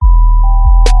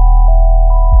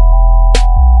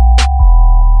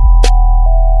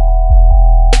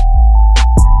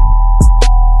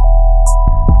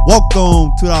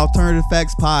Welcome to the Alternative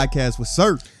Facts Podcast with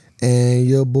Sir and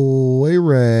your boy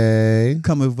Ray.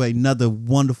 Coming with another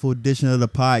wonderful edition of the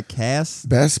podcast.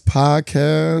 Best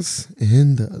podcast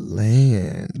in the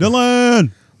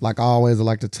land. Like always, I'd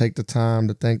like to take the time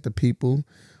to thank the people.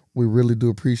 We really do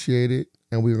appreciate it.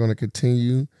 And we're going to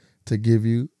continue to give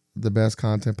you the best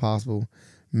content possible.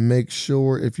 Make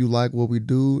sure if you like what we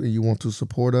do and you want to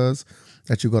support us,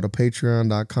 that you go to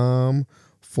patreon.com/the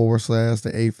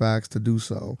AFACS to do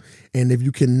so. And if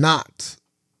you cannot,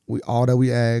 all that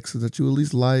we ask is that you at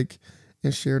least like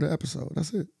and share the episode.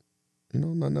 That's it.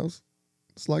 Nothing else.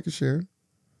 Just like and share.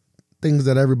 Things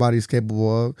that everybody's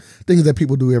capable of. Things that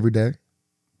people do every day.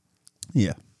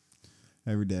 Yeah.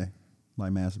 Every day.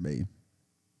 Like masturbating.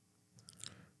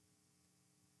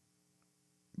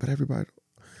 But everybody.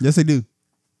 Yes, they do.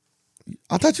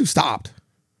 I thought you stopped.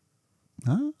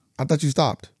 Huh? I thought you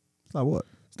stopped. Stop what?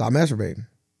 Stop masturbating.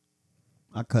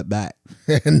 I cut back.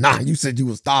 Nah, you said you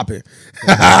was stopping.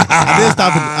 I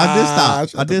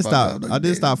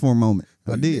did stop for a moment.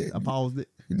 I did. I paused it.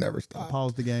 You never stopped. I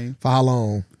paused the game. For how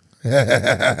long?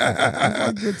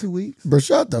 Like good 2 weeks. Bro,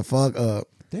 shut the fuck up.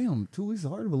 Damn, 2 weeks is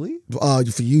hard to believe. For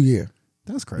you, yeah.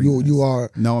 That's crazy. You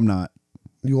are. No, I'm not.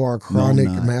 You are a chronic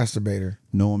masturbator.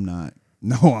 No, I'm not.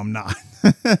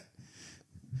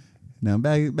 Now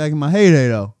back in my heyday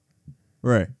though.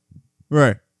 Right.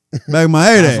 Back in my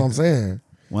heyday. That's what I'm saying.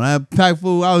 When I packed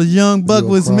food, I was young buck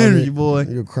with some energy, boy.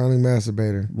 You're a chronic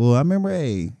masturbator. Well, I remember,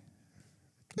 ain't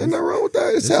nothing wrong with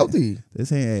that. It's healthy. This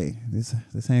hand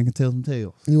can tell some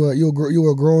tales. You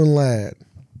a growing lad.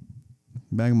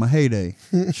 Back in my heyday,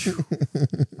 I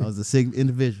was a sick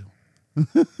individual. I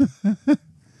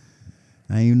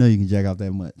didn't even know you can jack out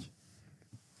that much.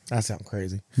 That sounds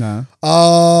crazy. Nah.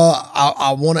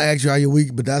 I want to ask you how your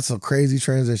week, but that's a crazy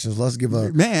transition. So let's give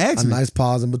a nice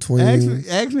pause in between.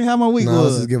 Ask me how my week was.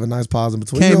 Let's just give a nice pause in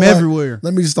between. Came everywhere.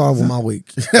 Let me just start with my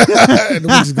week. And we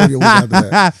just go to your week after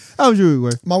that. How was your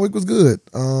week? My week was good.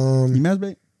 You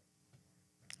masturbate?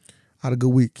 I had a good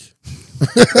week.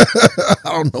 I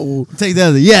don't know. Take that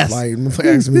as a yes. Like,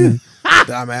 ask me.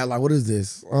 I'm at like, what is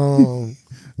this?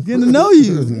 Getting to know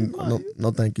you.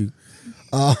 No, thank you.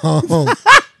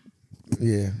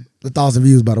 Yeah, 1,000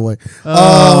 views, by the way.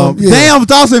 Yeah. Damn,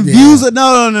 1,000 views.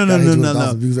 No.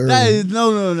 Views early. That is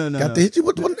no. Got to hit you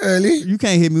with one early. You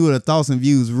can't hit me with 1,000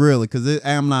 views, really, because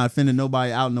I'm not offending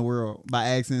nobody out in the world by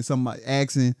asking somebody.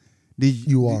 Did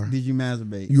you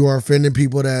masturbate? You are offending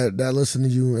people that listen to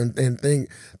you and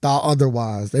thought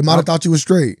otherwise. They might have thought you were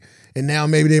straight, and now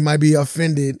maybe they might be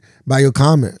offended by your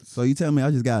comments. So you tell me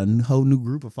I just got a whole new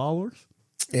group of followers?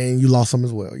 And you lost some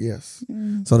as well, yes.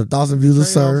 So the 1,000 views of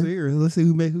Sir. Let's see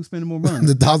who's spending more money.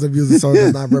 The 1,000 views of Sir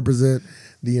does not represent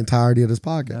the entirety of this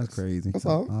podcast. That's crazy. That's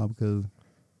all. Because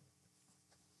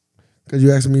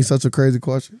you asking me such a crazy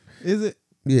question. Is it?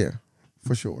 Yeah,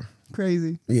 for sure.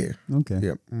 Crazy? Yeah. Okay.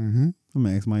 Yep. Mm-hmm. I'm going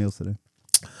to ask somebody else today.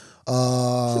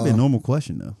 Should be a normal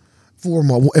question, though.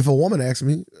 If a woman asked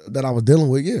me that I was dealing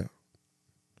with, yeah.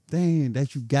 Dang,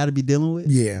 that you got to be dealing with?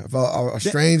 Yeah. If a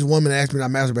strange woman asked me that I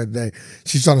masturbate today,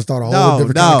 she's trying to start a whole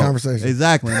different kind of conversation.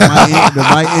 Exactly.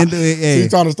 She's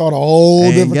trying to start a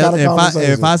whole different kind of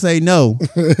conversation. If I say no,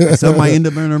 something might end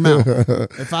up in her mouth.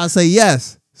 If I say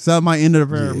yes, something might end up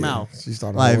in her mouth. She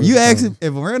started like if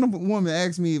a random woman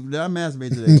asks me if I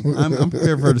masturbate today, I'm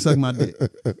prepared for her to suck my dick.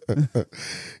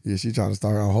 Yeah, she's trying to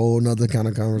start a whole nother kind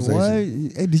of conversation.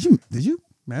 What? Hey, did you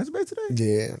masturbate today?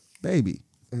 Yeah. Baby.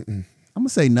 I'm going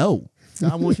to say no.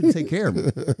 I want you to take care of me.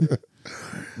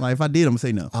 Like, if I did, I'm going to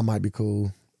say no. I might be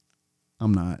cool.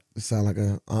 I'm not. It sound like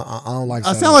I don't like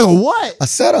I sound like a what? A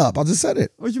setup. I just said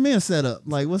it. What you mean a setup?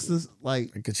 Like, what's this?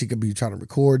 Like, because she could be trying to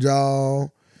record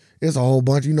y'all. It's a whole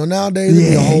bunch. Nowadays,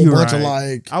 it's a whole bunch of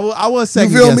like. I was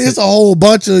second. You feel me? It's a whole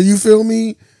bunch of, you feel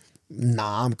me?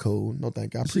 Nah, I'm cool. No,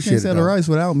 thank you. I appreciate it. She can't set her rice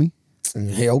without me.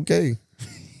 Hey, okay.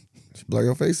 Just blur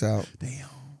your face out. Damn.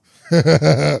 You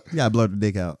gotta blur the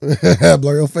dick out.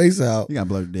 Blur your face out. You gotta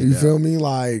blur the dick out. You feel me?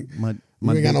 Like, my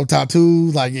you ain't got no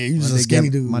tattoos. Like, yeah, you just a skinny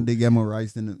dude. My dick got more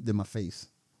rice than my face.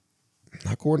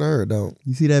 Not according to her, don't.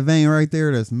 You see that vein right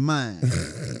there? That's mine.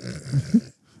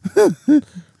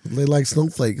 They like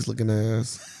snowflakes looking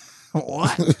ass.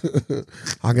 What?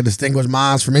 I can distinguish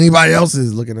mine from anybody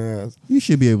else's looking ass. You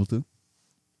should be able to.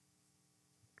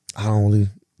 I don't really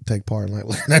take part in like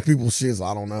looking at people's shit, so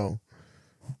I don't know.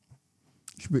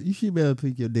 You should be able to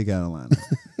pick your dick out of line.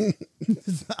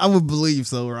 I would believe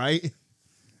so, right?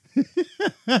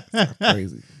 That's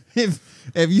crazy.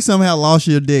 If you somehow lost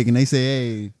your dick and they say,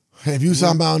 hey, If you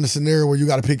somehow in the scenario where you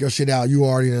got to pick your shit out, you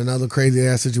already in another crazy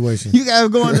ass situation. You gotta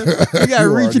go in. You gotta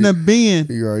reach in the bin.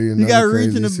 You already in You gotta another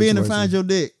reach in the crazy bin and situation. find your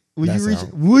dick.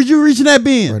 Would you reach in that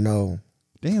bin? Or no.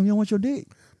 Damn, you don't want your dick.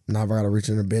 Now if I gotta reach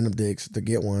in the bin of dicks to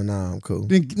get one, nah, I'm cool.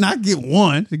 Then not get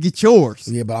one, to get yours.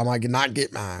 Yeah, but I might not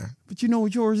get mine. But you know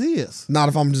what yours is. Not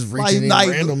if I'm just reaching in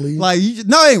randomly. Like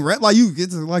it ain't like you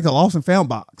get like a lost and found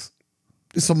box.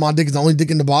 So my dick is the only dick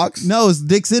in the box? No, it's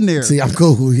dicks in there. See, I'm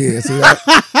cool. Yeah, see,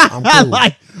 I'm cool.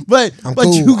 but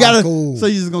cool. You gotta. Cool. So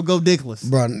you just gonna go dickless,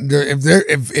 bro.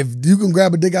 If you can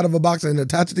grab a dick out of a box and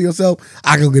attach it to yourself,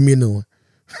 I can give me a new one.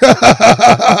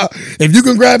 If you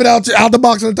can grab it out the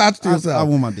box and attach it to yourself, I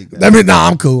want my dick back.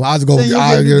 I'm cool. I just go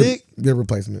get a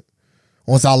replacement.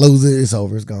 Once I lose it, it's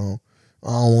over. It's gone.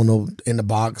 I don't want no in the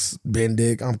box bin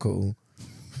dick. I'm cool.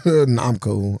 I'm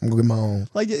cool. I'm gonna get my own.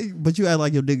 But you act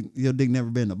like your dick never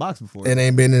been in the box before. It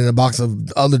ain't been in the box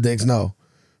of other dicks. No.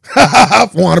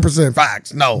 100%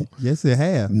 facts. No. Yes, it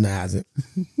have. Nah, it hasn't.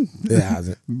 It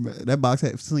hasn't. That box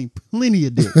has seen plenty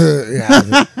of dicks. It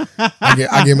hasn't.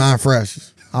 I get mine fresh.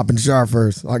 Hop in the shower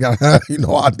first. I got you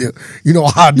know how I do. You know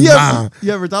how I do mine.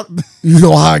 You ever thought? You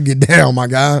know how I get down, my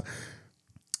guy.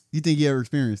 You think you ever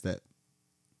experienced that?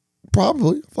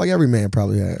 Probably. I feel like every man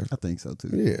probably has. I think so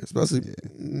too. Yeah, especially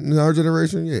in our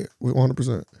generation. Yeah,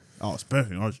 100%. Oh,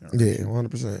 especially in our generation. Yeah,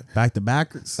 100%. Back to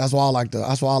backwards. That's why I like.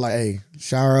 Hey,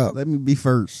 shower up. Let me be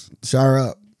first. Shower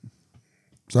up.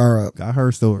 Shower up. I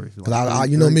heard stories. Cause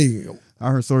you know me.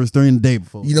 I heard stories during the day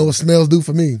before. You know what smells do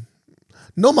for me?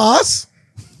 No mas.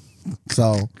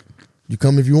 So you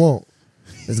come if you want.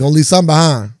 It's gonna leave something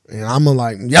behind, and I'm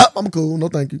like, yep, I'm cool. No,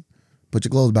 thank you. Put your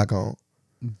clothes back on.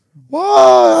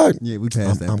 What? Yeah, we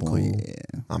passed that point. Cool.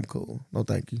 Yeah. I'm cool. No,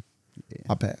 thank you. Yeah.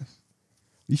 I pass.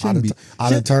 You shouldn't be. I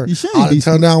done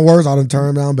turned down worse. I done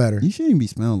turned down better. You shouldn't be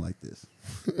smelling like this.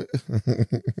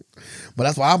 But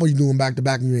that's why when you doing back to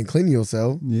back and you ain't cleaning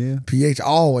yourself. Yeah. pH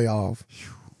all the way off.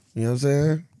 You know what I'm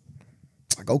saying?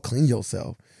 Like, go clean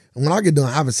yourself. And when I get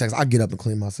done having sex, I get up and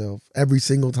clean myself every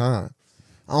single time.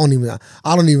 I don't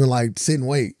even like sit and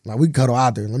wait. Like, we cuddle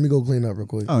out there. Let me go clean up real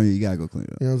quick. Oh yeah, you gotta go clean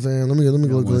up. You know what I'm saying? Let me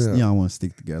go clean up. Y'all want to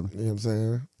stick together. You know what I'm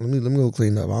saying? Let me go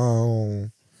clean up.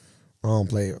 I don't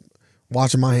play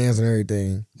washing my hands and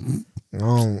everything.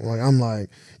 I'm like,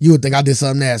 you would think I did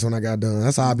something nasty when I got done.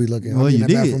 That's how I be looking. Well, I'm you in that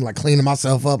did. bathroom, like cleaning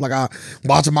myself up, like I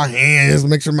washing my hands,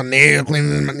 make sure my nails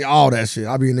cleaning, all that shit.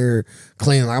 I be in there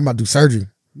cleaning like I'm about to do surgery.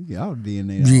 You get all the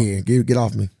DNA. Yeah, get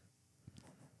off me.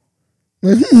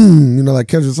 Like, like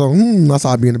Kendrick song. That's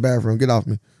how I be in the bathroom. Get off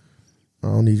me. I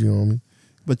don't need you on me.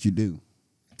 But you do.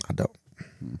 I don't.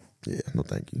 Yeah, no,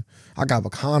 thank you. I got a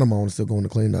condom on, still going to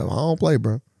clean up. I don't play,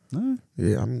 bro. Right.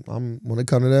 Yeah, I'm. When it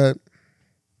come to that,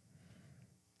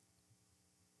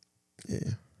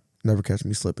 yeah, never catch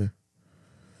me slipping.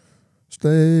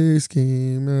 Stay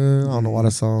scheming. I don't know why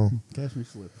that song. Catch me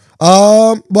slipping.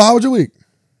 But how was your week?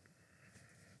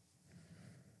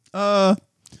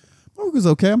 My week was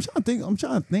okay. I'm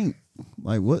trying to think.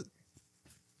 Like, what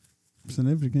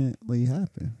significantly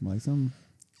happened? Like something.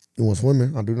 You went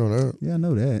swimming? I do know that. Yeah, I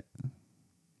know that.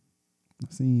 I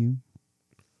seen you.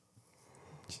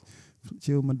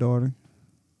 Chill with my daughter.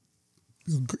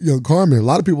 Young Carmen. A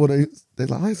lot of people they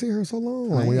like, I ain't seen her in so long.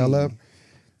 Like, when y'all left,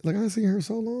 like, I ain't seen her in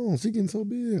so long. She getting so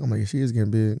big. I'm like, she is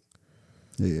getting big.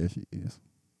 Yeah, she is.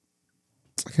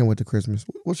 I can't wait to Christmas.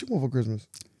 What she want for Christmas?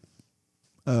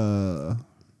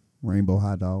 Rainbow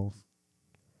hot dogs.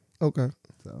 Okay.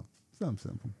 So something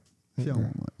simple. She don't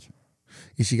want much.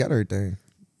 Yeah, she got everything.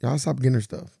 Y'all stop getting her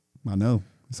stuff. I know.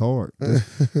 It's hard.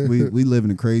 we live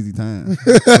in a crazy time.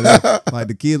 Like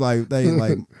the kids,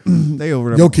 they over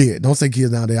there. Your kid. Don't say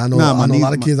kids nowadays. I know a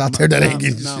lot of kids out there that ain't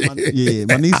getting shit. Yeah,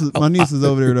 my niece is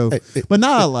over there though. But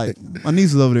now, like, my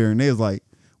niece is over there and they was like,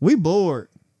 we bored.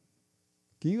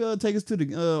 Can you take us to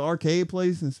the arcade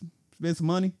place and spend some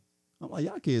money? I'm like,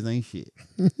 y'all kids ain't shit.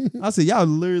 I said, y'all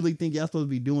literally think y'all supposed to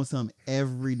be doing something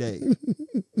every day.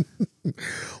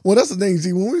 Well, that's the thing.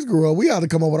 See, when we grew up, we had to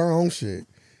come up with our own shit.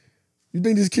 You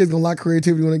think these kids gonna lack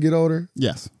creativity when they get older?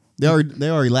 Yes, they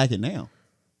already lack it now.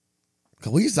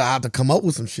 Cause we used to have to come up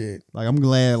with some shit. Like, I'm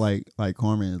glad like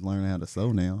Carmen is learning how to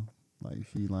sew now. Like,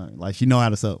 she learned, like, she know how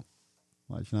to sew.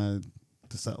 Like, she know how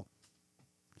to sew.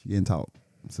 She getting taught.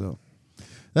 So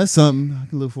that's something I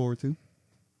can look forward to.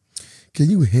 Can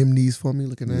you hem these for me?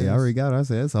 Looking at I already got it. I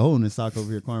said, that's a hole in the sock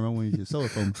over here, Carmen. I want you to sew it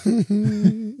for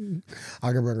me.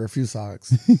 I can bring her a few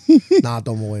socks. Nah, I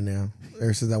throw them away now.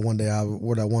 Ever since that one day I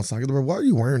wore that one sock. Why are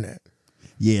you wearing that?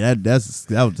 Yeah, that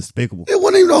was despicable. It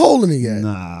wasn't even a hole in it yet.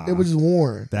 Nah. It was just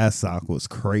worn. That sock was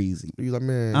crazy. You like,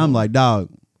 man. I'm like, dog,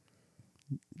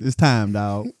 it's time,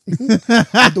 dog.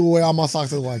 I threw away all my socks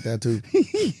that look like that too.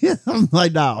 I'm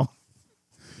like, dog.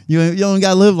 You don't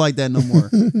gotta live like that no more.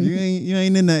 You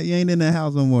ain't in that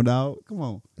house no more, dog. Come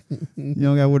on. You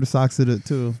don't got to wear the socks to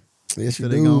the Yes, you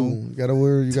do. You gotta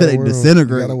wear. You till they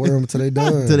disintegrate. You gotta wear them until they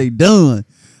done. Until they done.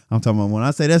 I'm talking about when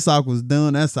I say that sock was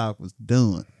done, that sock was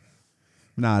done.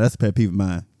 Nah, that's a pet peeve of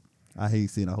mine. I hate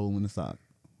seeing a hole in the sock.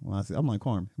 When I say, I'm like,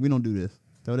 Carmen, we don't do this.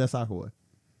 Throw that sock away.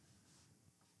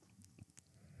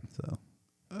 So,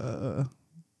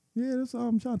 yeah, that's all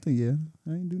I'm trying to think. Yeah,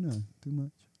 I ain't do nothing too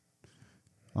much.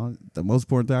 The most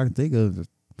important thing I can think of is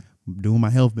doing my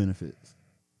health benefits.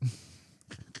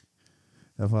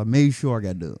 That's why I made sure I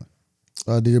got done.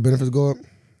 Did your benefits go up?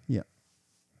 Yeah.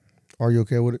 Are you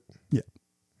okay with it? Yeah.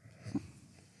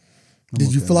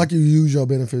 Did you feel like you used your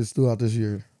benefits throughout this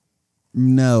year?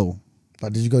 No.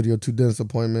 Like, did you go to your 2 dentist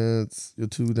appointments, your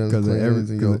 2 dental cleanings,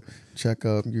 and your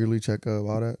checkup, yearly checkup,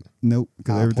 all that? Nope,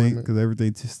 because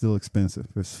everything's still expensive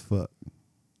as fuck.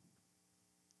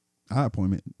 Eye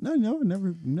appointment? No, I've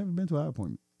never been to an eye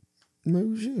appointment. Maybe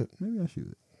you should. Maybe I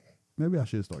should. Maybe I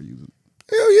should start using it.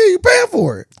 Hell yeah, you paying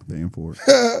for it. Paying for it.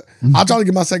 I'll try to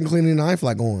get my second cleaning, and I ain't feel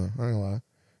like going. I ain't gonna lie.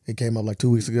 It came up like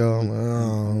 2 weeks ago. I'm like, I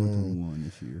went to one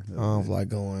this year. I don't feel like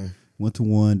going. Went to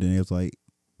one, then it was like,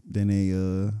 then they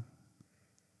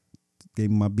gave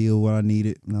me my bill what I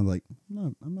needed, and I was like,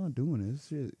 I'm not doing this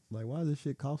shit. Like, why does this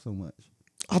shit cost so much?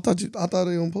 I thought they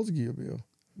weren't supposed to give you a bill.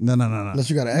 No. Unless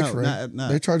you got an X-ray. No.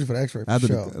 They charge you for the X-ray. After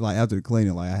the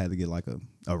cleaning, like I had to get like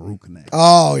a root canal.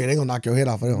 Oh yeah, they gonna knock your head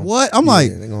off of them. What? I'm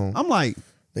like,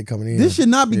 they coming in. This should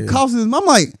not be costing. I'm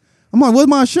like, what's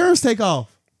my insurance take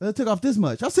off? It took off this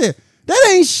much. I said, that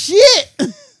ain't shit.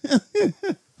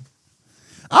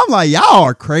 I'm like, y'all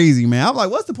are crazy, man. I'm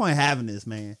like, what's the point of having this,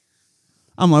 man?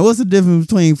 I'm like, what's the difference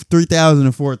between 3,000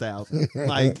 and 4,000?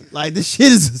 like this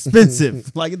shit is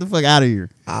expensive. Like, get the fuck out of here.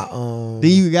 Then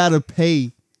you gotta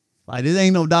pay. Like, this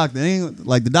ain't no doctor. It ain't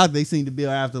like the doctor they seem to bill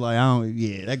after. Like,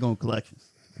 that going collections.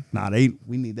 Nah,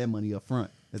 we need that money up front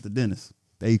at the dentist.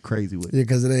 They crazy with it. Yeah,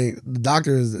 because it ain't the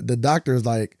doctor is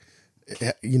like,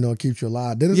 keeps you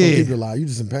alive. Dentist don't keep you alive. You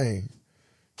just in pain.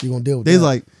 You gonna deal with that. They's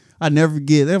like, I never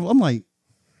get. I'm like,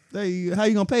 hey, how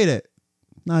you gonna pay that?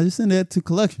 Nah, just send that to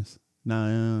collections.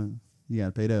 Nah, you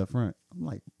gotta pay that up front. I'm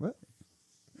like, what?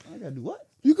 I gotta do what?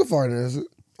 You can finance it,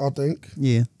 I think.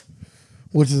 Yeah.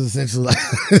 Which is essentially like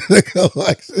the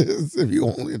collections if you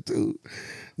wanted to.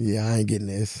 Yeah, I ain't getting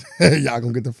this. Y'all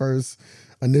gonna get the first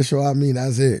initial.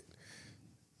 That's it.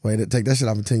 Wait, take that shit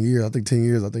off in 10 years. I think 10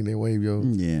 years, they waive your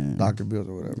doctor bills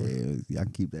or whatever. Yeah, I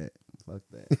can keep that. Fuck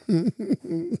that.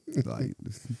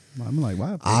 I'm like,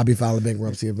 why? I'll be filing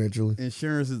bankruptcy eventually.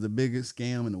 Insurance is the biggest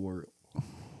scam in the world.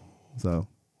 So,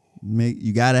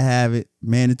 you gotta have it.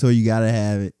 Mandatory, you gotta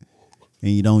have it,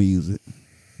 and you don't use it.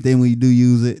 Then when you do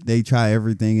use it, they try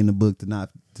everything in the book to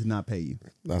not pay you.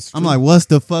 That's true. I'm like, what's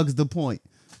the fuck's the point?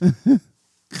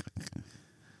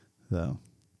 So,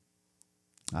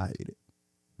 I hate it.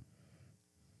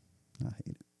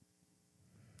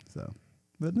 So,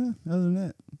 but no, other than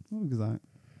that, I'm excited.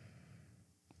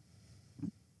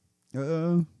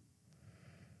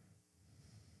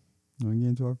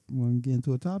 Want to get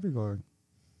into a topic, or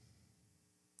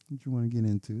what you want to get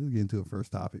into? Let's get into a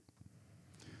first topic.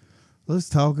 Let's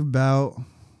talk about.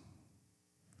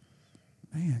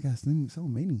 Man, I got so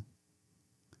many.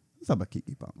 Let's talk about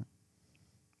Keke Palmer.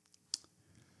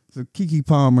 So Keke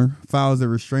Palmer files a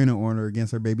restraining order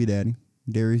against her baby daddy,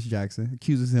 Darius Jackson,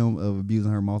 accuses him of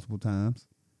abusing her multiple times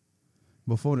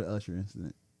before the Usher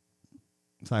incident.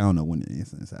 So I don't know when the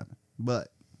incidents happened, but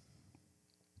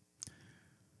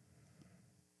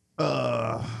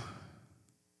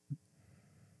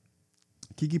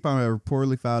Keke Palmer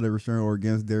reportedly filed a restraining order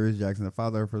against Darius Jackson, the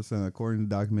father of her son. According to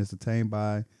documents obtained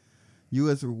by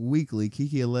U.S. Weekly,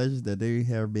 Keke alleges that there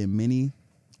have been many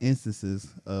instances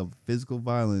of physical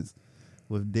violence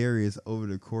with Darius over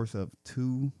the course of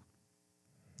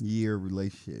 2-year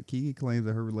relationship. Keke claims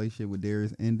that her relationship with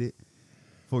Darius ended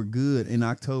for good in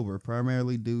October,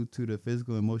 primarily due to the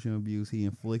physical and emotional abuse he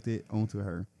inflicted onto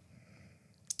her.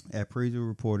 As previously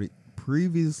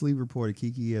reported,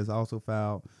 Keke has also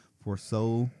filed for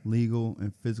sole, legal,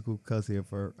 and physical custody of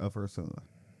her son.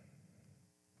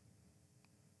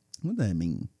 What does that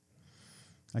mean?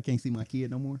 I can't see my kid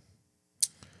no more?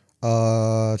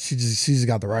 She just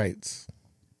got the rights.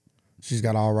 She's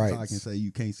got all rights. So I can say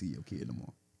you can't see your kid no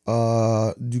more.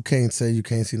 You can't say you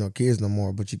can't see no kids no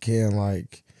more, but you can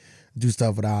like do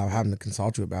stuff without having to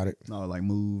consult you about it. No, like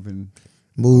move,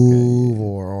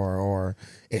 or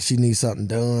if she needs something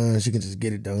done, she can just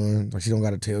get it done. Like she don't got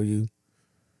to tell you.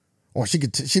 Or she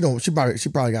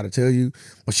probably got to tell you,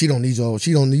 but she don't need your.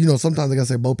 She don't. Sometimes they gotta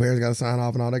say both parents gotta sign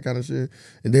off and all that kind of shit.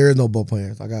 And there is no both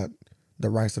parents. I got the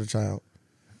rights to the child.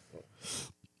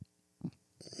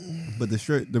 But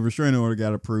the restraining order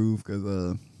got approved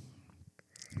because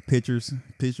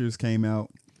pictures came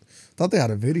out. Thought they had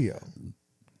a video.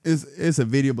 It's a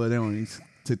video, but they only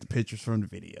took the pictures from the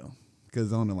video because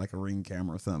it's on like a Ring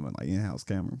camera or something, like in-house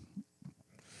camera.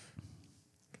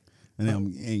 And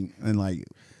then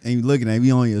ain't looking at it,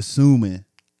 we only assuming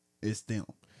it's them.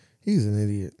 He's an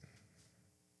idiot.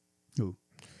 Who?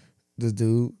 This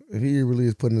dude, if he really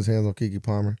is putting his hands on Keke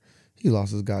Palmer, he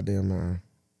lost his goddamn mind.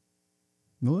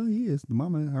 Well, he is. Her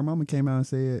mama came out and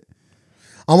said.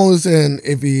 I'm only saying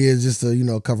if he is just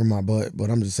to, cover my butt, but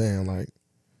I'm just saying, like,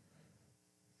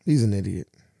 he's an idiot.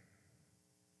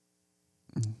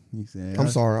 He said, I'm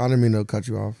sorry, I didn't mean to cut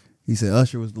you off. He said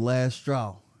Usher was the last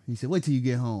straw. He said, wait till you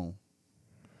get home.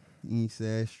 And he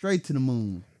said, straight to the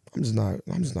moon. I'm just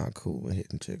not cool with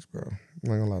hitting chicks, bro. I'm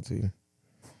not gonna lie to you.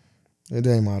 It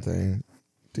ain't my thing.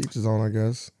 Teach his own, I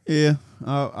guess. Yeah,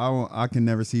 I can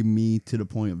never see me to the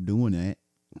point of doing that,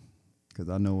 because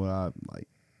I know what I like.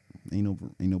 Ain't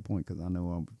no point, because I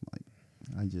know I'm like,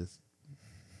 I just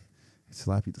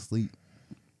slap you to sleep.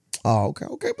 Oh, okay.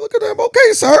 Look at them.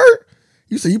 Okay, sir.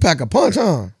 You said you pack a punch,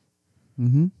 huh?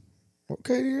 Mm-hmm.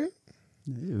 Okay, then.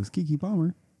 Yeah, it was Keke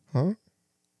Palmer. Huh?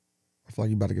 I feel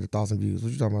like you about to get 1,000 views.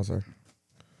 What you talking about, sir?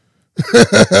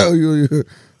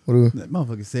 That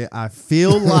motherfucker said, I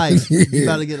feel like you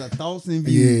about to get 1,000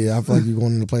 views. Yeah, I feel like you're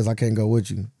going in a place I can't go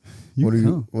with you. What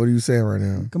are you saying right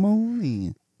now? Come on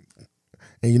in.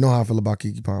 And you know how I feel about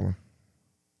Keke Palmer.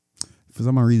 For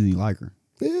some reason you like her.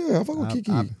 Yeah, I fuck with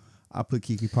Keke. I put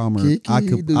Keke Palmer.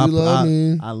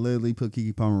 I literally put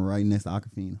Keke Palmer right next to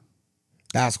Aquafina.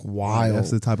 That's wild.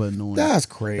 That's the type of annoyance. That's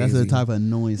crazy. That's the type of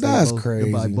annoyance. That's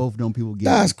crazy. Like both them people get.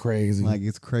 That's crazy. Like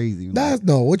it's crazy. That's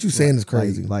no. What you saying is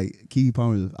crazy. Like Keke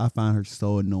Palmer, I find her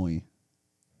so annoying.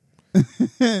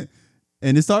 And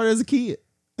it started as a kid.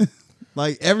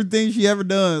 Like everything she ever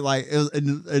done, like it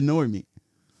annoyed me.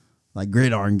 Like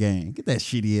Gridiron Gang, get that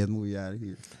shitty ass movie out of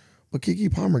here. But Keke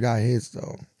Palmer got hits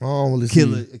though. I don't really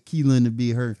see Killing to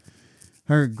be her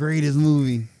greatest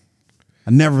movie.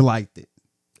 I never liked it.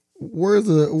 Where's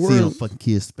see no fucking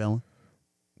kids spelling?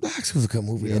 That actually was a good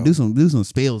movie. Yeah, though. do some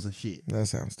spells and shit. That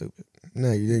sounds stupid. No,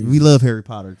 we love Harry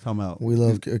Potter. Talking about we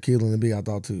love Killing to be. I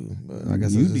thought too, but I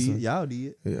guess you did. Y'all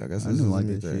did. Yeah, I guess I didn't like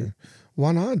that shit.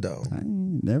 Why not though? It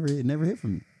never hit for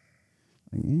me.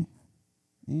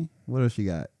 Like, what else you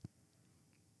got?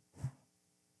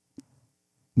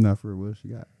 Not for what else she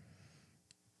got.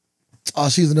 Oh,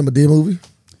 she's in a D movie.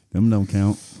 Them don't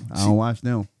count. I don't watch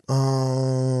them.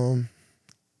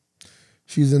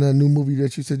 She's in a new movie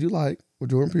that you said you like with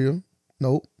Jordan Peele.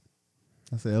 Nope.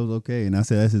 I said that was okay, and I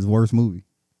said that's his worst movie.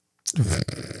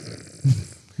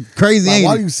 Crazy, like, ain't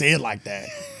why do you say it like that?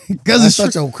 Because it's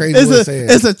such a crazy way to say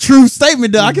it. It's a true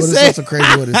statement, though. I can say it's such a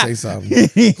crazy way to say something.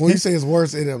 When you say it's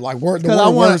worse, the word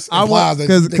worse implies that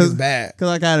you think it's bad.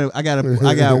 Because I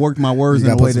gotta work my words in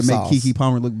a way to make Keke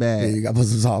Palmer look bad. Yeah, you gotta put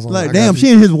some sauce on. Like, damn, she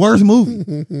in his worst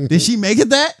movie. Did she make it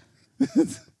that?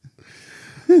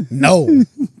 No,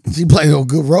 she played a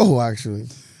good role actually.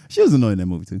 She was annoying in that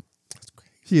movie too.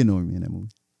 She annoyed me in that movie.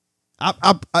 How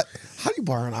do you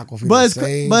borrow an Aquafina? But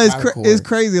it's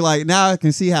crazy. Like now I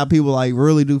can see how people like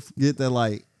really do get that.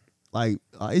 Like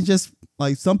it's just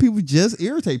like some people just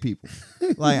irritate people.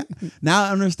 Like now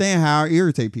I understand how I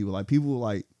irritate people. Like people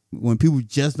like when people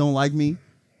just don't like me.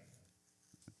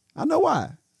 I know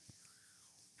why.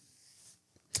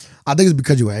 I think it's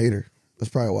because you're a hater. That's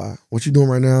probably why. What you're doing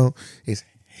right now is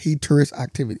haterous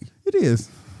activity. It is.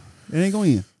 It ain't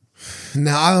going in.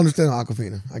 Now I understand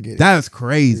Aquafina. I get it. That's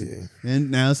crazy. Yeah.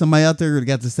 And now somebody out there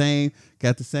got the same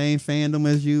fandom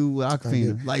as you with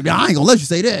Aquafina. Like I ain't gonna let you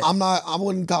say that. I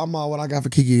wouldn't talk about what I got for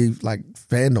Keke like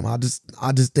fandom. I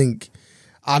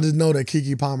just know that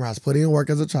Keke Palmer has put in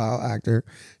work as a child actor.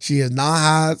 She has not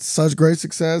had such great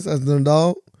success as an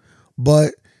adult,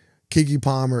 but Keke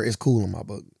Palmer is cool in my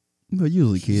book. But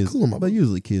usually kids don't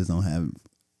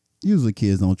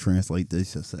translate their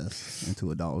success into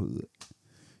adulthood.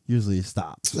 Usually it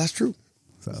stops. That's true.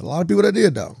 So, there's a lot of people that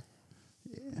did though.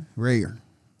 Yeah, rare.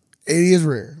 It is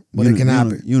rare, but it can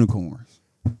happen. Unicorns.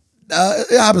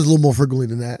 It happens a little more frequently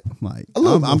than that. Like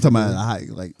I'm talking about high,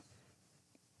 like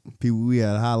people we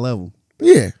at a high level.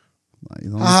 Yeah.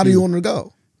 Like, how do you want to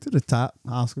go to the top?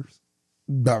 Oscars.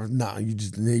 No, you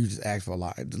just ask for a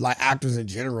lot. Like actors in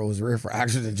general, it's rare for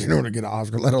actors in general to get an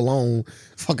Oscar, let alone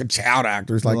fucking child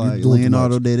actors. Like you doing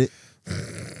Leonardo did it.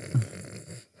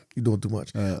 You're doing too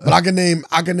much. But I can name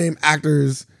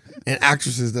actors and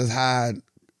actresses that's had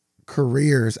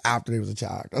careers after they was a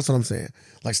child. That's what I'm saying.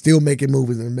 Like still making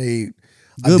movies and made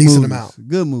a decent amount.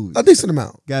 Good movies. A decent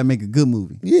amount. Gotta make a good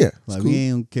movie. Yeah. Like cool. We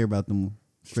ain't care about them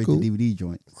straight to DVD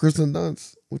joints. Kristen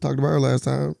Dunst, we talked about her last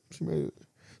time. She made it.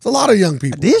 It's a lot of young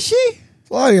people. Did she? It's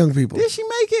A lot of young people. Did she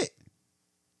make it?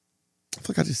 I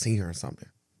feel like I just seen her or something.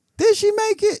 Did she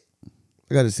make it?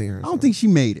 I got to see her. I don't think she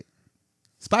made it.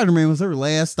 Spider-Man was her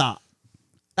last stop.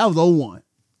 That was 01.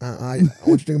 What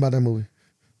you think about that movie?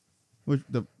 Which,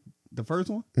 the first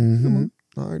one? Mm-hmm.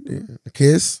 All right, yeah. The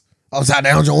kiss. Upside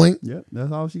down joint. Yep,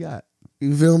 that's all she got.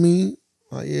 You feel me?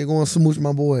 Yeah, going to smooch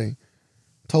my boy,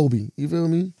 Toby. You feel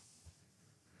me?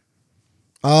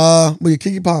 But yeah,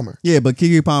 Keke Palmer. Yeah, but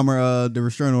Keke Palmer, the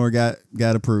restraining order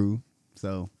got approved.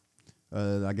 So,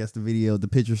 I guess the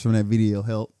pictures from that video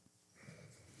helped.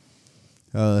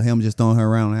 Him just throwing her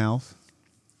around the house.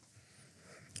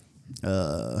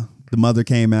 The mother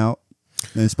came out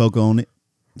and spoke on it.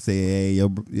 Said,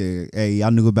 hey, y'all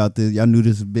knew about this. Y'all knew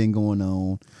this has been going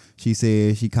on. She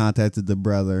said she contacted the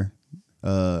brother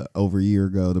over a year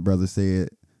ago. The brother said,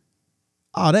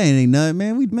 oh, that ain't nothing,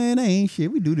 man. That ain't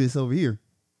shit. We do this over here.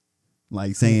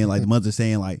 Like saying, like the mother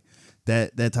saying, like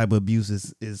that type of abuse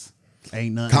is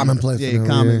ain't nothing. Commonplace. Yeah,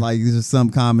 common. Yeah. Like this is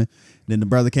something common. Then the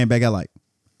brother came back out like,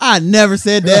 I never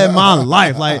said that in my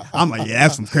life. Like, I'm like, yeah,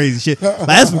 that's some crazy shit. Like,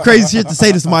 that's some crazy shit to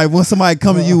say to somebody when somebody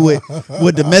come to you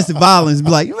with domestic violence and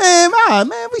be like,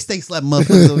 man, we stay slapping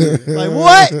motherfuckers over here. Like,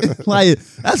 what? Like,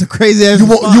 that's a crazy ass. You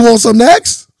want some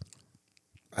next?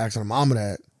 Asking mama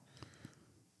that.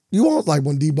 You want, like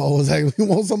when Debo was like, you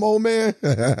want some, old man?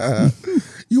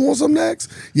 You want some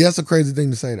next? Yeah, that's a crazy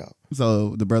thing to say though.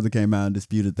 So the brother came out and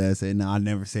disputed that, said, no, I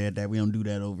never said that. We don't do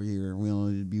that over here. We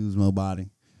don't abuse nobody.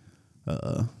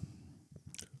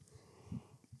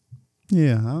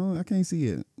 Yeah, I can't see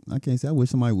it. I can't see. I wish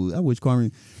somebody would. I wish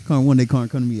Carmen one day come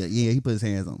to me like, yeah, he put his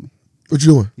hands on me. What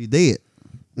you doing? He dead.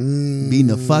 Beating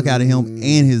the fuck out of him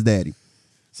and his daddy.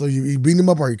 So you beating him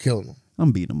up or you killing him?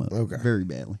 I'm beating him up. Okay. Very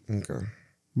badly. Okay.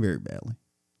 Very badly.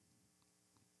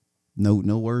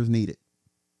 No words needed.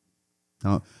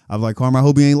 I was like, Carmen, I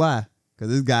hope you ain't lie, because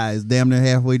this guy is damn near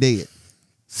halfway dead.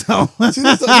 So, I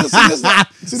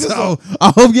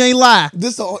hope you ain't lie.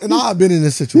 And I've been in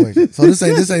this situation, so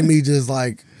this ain't me just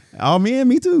like. Oh man,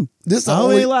 me too. I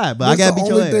hope you ain't lie, but I gotta beat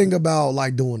your ass. The only thing about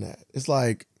like doing that, it's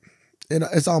like,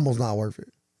 it's almost not worth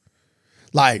it.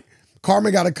 Like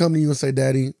Carmen got to come to you and say,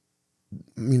 Daddy,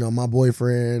 my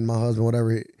boyfriend, my husband,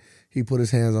 whatever, he put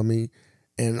his hands on me,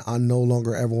 and I no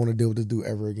longer ever want to deal with this dude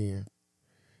ever again.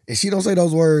 If she don't say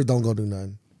those words, don't go do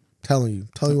nothing. Telling you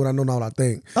what I know, not what I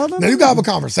think. Oh, now you gotta have a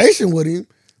conversation with him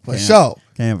for sure.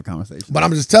 Can't have a conversation. But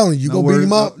I'm just telling you, go beat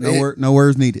him up. No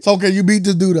words needed. It's okay. You beat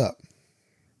this dude up.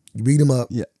 You beat him up.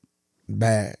 Yeah.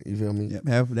 Bad. You feel me? Yep.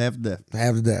 Half to death.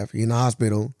 Half to death. He in the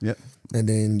hospital. Yep. And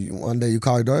then one day you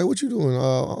call your daughter, hey, what you doing?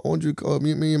 I want you to call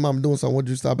me and mom doing something. I want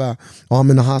you to stop by. Oh, I'm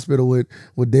in the hospital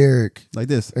with Derek. Like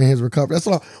this. And his recovery. That's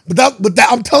what but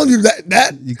I'm telling you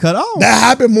that you cut off. That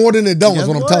happened more than it don't, is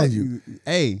what I'm telling you.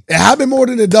 Hey. It happened more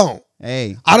than it don't.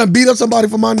 Hey. I done beat up somebody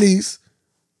for my niece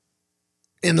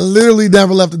and literally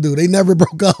never left the dude. They never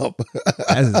broke up.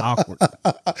 That's awkward.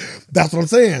 That's what I'm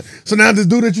saying. So now this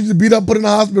dude that you just beat up, put in the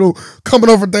hospital, coming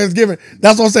over for Thanksgiving.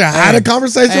 That's what I'm saying. I had a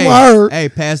conversation with her. Hey,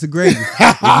 pass the gravy.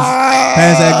 Pass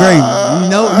that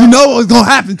gravy. You know what's gonna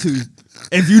happen to you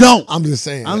if you don't. I'm just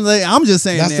saying. I'm just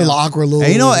saying. That's still awkward little.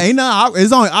 Ain't nothing awkward.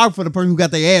 It's only awkward for the person who got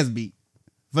their ass beat.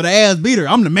 For the ass beater,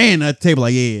 I'm the man at the table.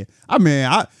 Like, yeah.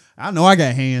 I know I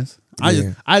got hands. I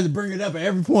just bring it up at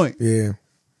every point. Yeah.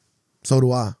 So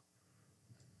do I.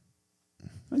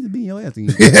 I just beating your ass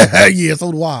again. Yeah,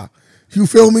 so do I. You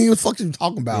feel me? What the fuck you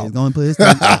talking about? Yeah, go and put his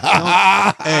turkey.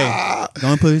 Go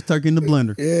and put his turkey in the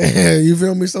blender. Yeah, you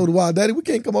feel me? So do I. Daddy, we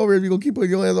can't come over if you gonna keep putting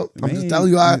your hands up. I'm just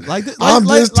telling you how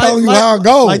I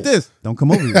go. Like this. Don't come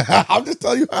over here. I'm just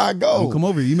telling you how I go. Don't come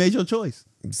over here. You made your choice.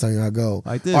 I'm just telling you how I go.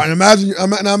 Like this. All right,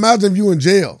 imagine if you in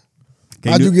jail.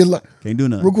 Can't do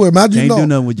nothing. Real quick, imagine do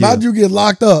nothing with jail. Imagine you get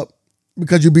locked up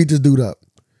because you beat this dude up.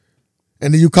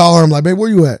 And then you call her, I'm like, babe,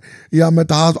 where you at? Yeah, I'm at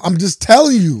the hospital. I'm just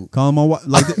telling you. Call my wife.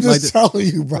 I'm just telling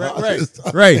you, bro.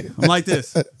 Right. I'm like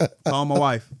this. Call my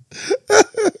wife.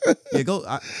 Yeah, go.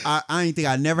 I ain't think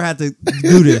I never had to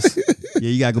do this. Yeah,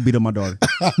 you gotta go beat up my daughter.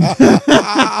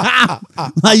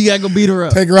 Like, you gotta go beat her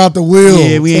up. Take her out the wheel.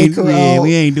 Yeah, we ain't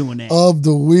doing that. Of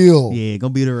the wheel. Yeah, go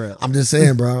beat her up. I'm just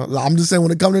saying, bro. I'm just saying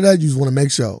when it comes to that, you just want to make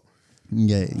sure.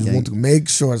 Yeah, you want to make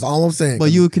sure. That's all I'm saying.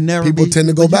 But you can never. People tend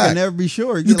to go back. You can never be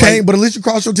sure. You can't. But at least you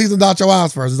cross your T's and dot your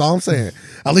I's first. That's all I'm saying.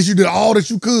 At least you did all that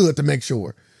you could to make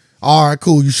sure. All right,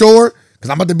 cool. You sure? Because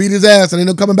I'm about to beat his ass and ain't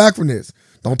no coming back from this.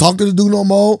 Don't talk to the dude no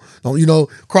more. Don't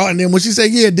cry. And then when she say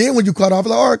yeah, then when you cut off, it's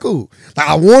like, all right, cool. Like,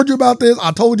 I warned you about this.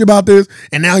 I told you about this,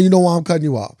 and now you know why I'm cutting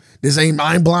you off. This ain't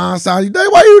I'm blindsided you. Hey,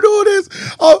 why you doing this?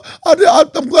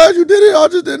 I'm glad you did it. I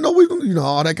just didn't know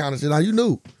all that kind of shit. Now you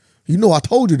knew. You know I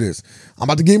told you this. I'm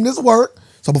about to give him this work.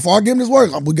 So before I give him this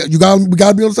work, we got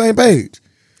to be on the same page.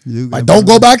 Like, don't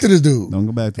go back to this dude. Don't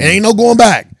go back to him. Ain't no going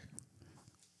back.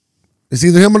 It's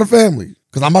either him or the family.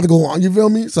 Because I'm about to go on, you feel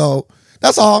me? So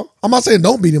that's all. I'm not saying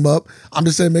don't beat him up. I'm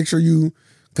just saying make sure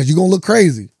because you're going to look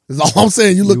crazy. That's all I'm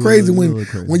saying. You look crazy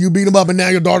when you beat him up and now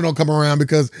your daughter don't come around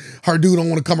because her dude don't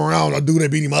want to come around or dude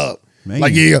that beat him up. Man.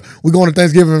 Like, yeah, we're going to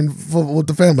Thanksgiving with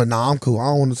the family. But nah, I'm cool. I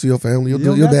don't want to see your family.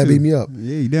 Your dad beat me up.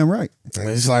 Yeah, you damn right.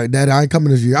 And it's like, Daddy, I ain't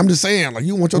coming this year. I'm just saying, like,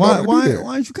 you want your daughter to be there.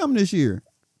 Why ain't you coming this year?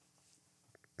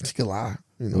 She can lie.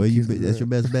 You know, well, that's your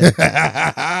best bet.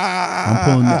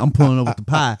 I'm pulling up with the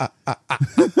pie.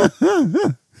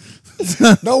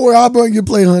 Don't worry, I'll bring you a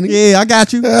plate, honey. Yeah, I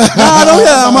got you.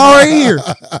 I'm already here.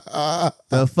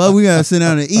 The fuck, we gotta sit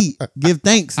down and eat. Give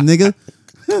thanks, nigga.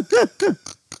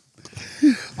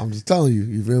 I'm just telling you.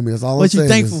 You feel me? That's all what I'm saying.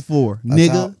 What you thankful for,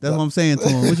 nigga? That's what I'm saying to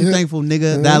him. What you thankful,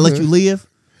 nigga? That I let you live?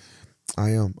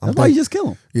 I am. That's why you just kill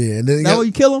him. Yeah, and then that's why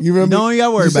you kill him. You don't got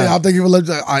to worry about it. I think you let.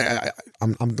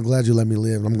 I'm glad you let me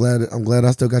live. I'm glad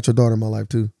I still got your daughter in my life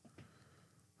too.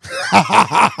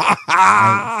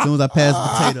 As soon as I pass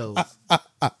potatoes.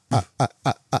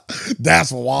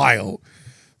 That's wild.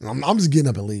 I'm just getting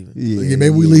up and leaving. Yeah,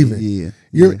 baby, we leaving.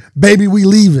 Baby, we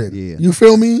leaving. Yeah. You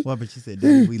feel me? What? But you said,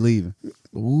 Daddy, we leaving.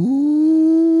 Ooh.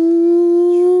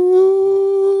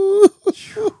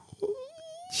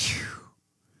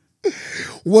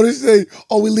 What did you say?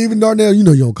 Oh, we leaving Darnell? You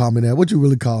know you don't call me that. What you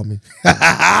really call me?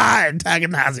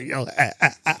 Antagonizing your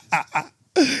ass.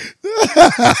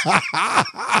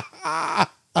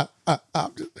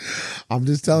 I'm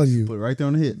just telling you. Put it right there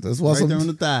on the hip. That's why right there on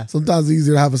the thigh. Sometimes it's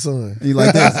easier to have a son. You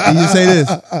like this? And you say this.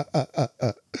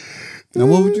 Now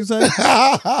what would you say?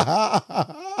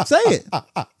 Say it.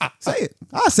 Say it.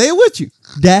 I'll say it with you.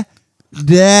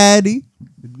 Daddy.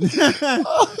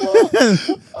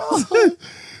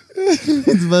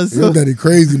 Your daddy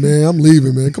crazy, man. I'm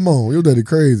leaving, man. Come on. Your daddy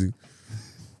crazy.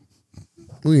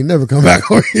 We ain't never come back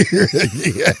over here.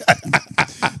 The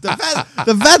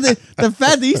fact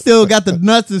that he still got the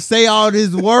nuts to say all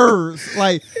his words,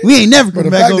 like, we ain't never come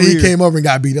back over here. The fact that he came over and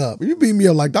got beat up. If you beat me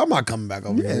up like that, I'm not coming back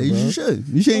over here. Yeah, you should.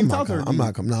 You shouldn't even talk to her again. I'm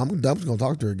not coming. No, I'm just going to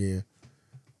talk to her again.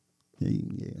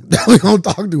 Yeah. We're going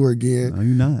to talk to her again. No,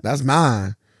 you're not. That's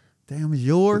mine. Damn, it's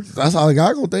yours. That's all I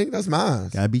got to think. That's mine.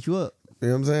 Gotta beat you up. You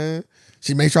know what I'm saying?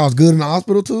 She made sure I was good in the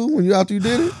hospital too when you after you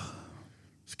did it.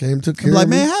 She came and took care of me. Like,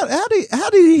 man, how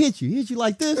did he hit you? He hit you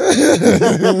like this?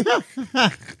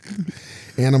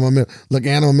 And I'm gonna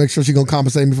make sure she gonna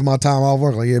compensate me for my time off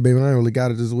work. Like, yeah, baby, I ain't really got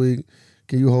it this week.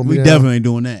 Can you hold me down? We definitely ain't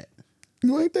doing that.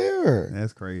 You ain't there.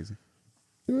 That's crazy.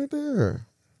 You ain't there.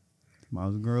 Might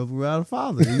as well grow up without a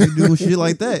father. You doing shit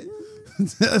like that.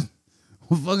 What the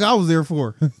fuck I was there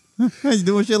for? You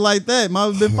doing shit like that. Might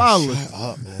have been fatherless. Shut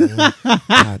up, man.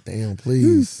 God damn,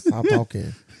 please. Stop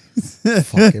talking.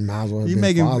 Fucking might as well have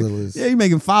been fatherless. Yeah, you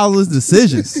making fatherless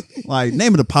decisions. Like,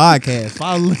 name of the podcast,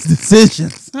 Fatherless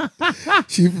Decisions.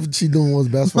 She doing what's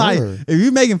best for her. If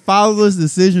you making fatherless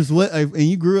decisions, and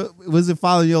you grew up, was it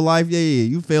father in your life? Yeah,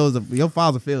 you failed. Your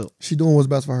father failed. She doing what's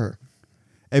best for her.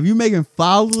 If you making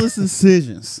fatherless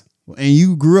decisions and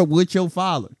you grew up with your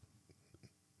father,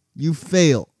 you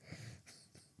failed.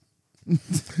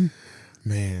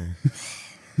 Man,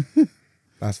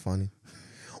 that's funny.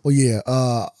 Well,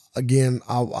 yeah. Again,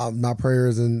 my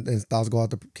prayers and thoughts go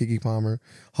out to Kiki Palmer.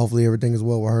 Hopefully, everything is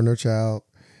well with her and her child.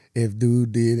 If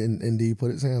dude did indeed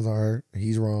put his hands on her,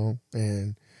 he's wrong,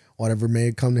 and whatever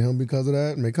may come to him because of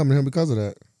that, may come to him because of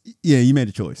that. Yeah, you made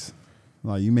a choice.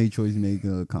 Like, you made a choice, you made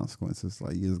consequences.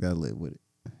 Like, you just gotta live with it.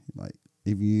 Like,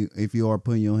 if you are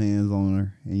putting your hands on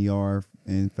her, and you are,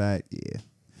 in fact, yeah.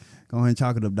 Go ahead and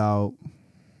chalk it up, dog.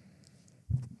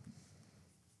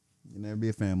 You'll never be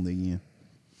a family again.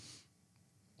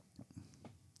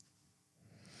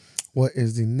 What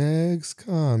is the next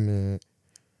comment?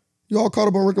 You all caught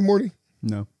up on Rick and Morty?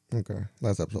 No. Okay.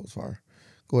 Last episode was fire.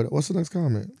 Go ahead. What's the next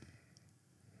comment?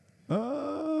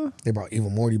 They brought Evil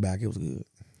Morty back. It was good.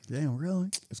 Damn, really?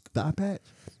 It's the eye patch.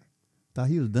 Thought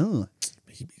he was done.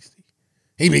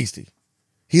 He beastie.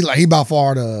 He by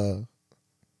far the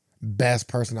best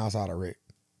person outside of Rick.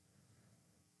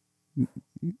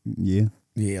 Yeah.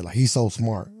 Yeah, like he's so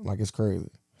smart. Like, it's crazy.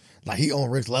 Like, he on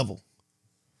Rick's level.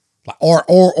 Like,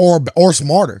 or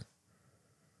smarter.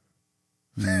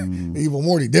 Evil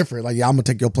Morty different. Like, yeah, I'm gonna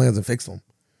take your plans and fix them.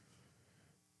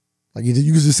 Like, you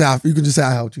can just say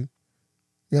I helped you.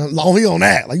 You know, long he on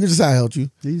that. Like, you can just say I helped you.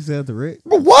 He said the Rick.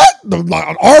 But what?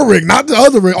 Like, our Rick, not the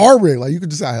other Rick. Our Rick. Like, you can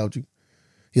just say I helped you.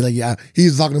 He like, yeah.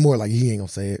 He's talking to more like he ain't gonna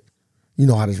say it. You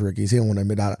know how this Rick is. He don't want to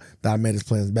admit that I made his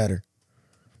plans better.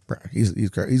 Bro,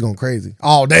 he's going crazy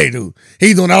all day, dude.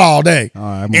 He's doing that all day,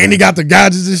 and he got the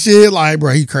gadgets and shit. Like,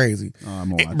 bro, he crazy.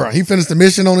 Bro, he finished the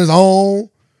mission on his own.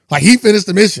 Like, he finished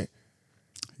the mission.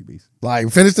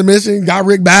 Like, finished the mission, got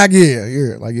Rick back. Yeah,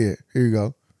 here you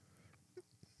go.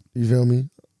 You feel me?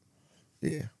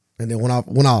 Yeah, and then went off.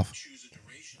 What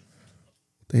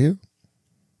the hell?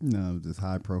 No, just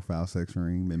high profile sex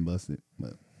ring been busted,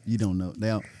 but you don't know.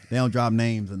 They don't drop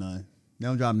names or nothing. They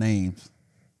don't drop names.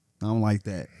 I don't like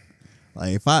that.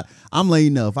 Like, I'm letting you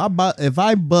know, if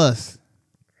I bust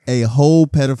a whole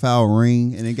pedophile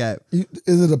ring and it got,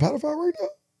 is it a pedophile ring though?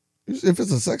 If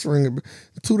it's a sex ring,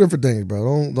 two different things,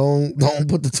 bro. Don't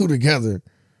put the two together.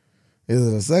 Is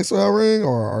it a sexual ring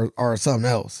or something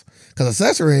else? Because a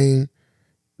sex ring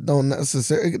don't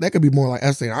necessarily, that could be more like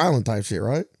Epstein Island type shit,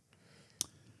 right?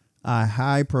 A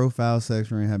high-profile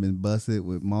sex ring have been busted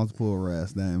with multiple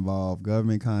arrests that involve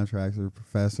government contractors,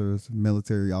 professors,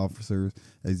 military officers,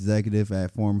 executives at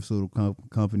pharmaceutical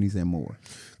companies, and more.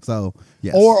 So,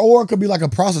 yes. Or it could be like a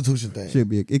prostitution thing. Should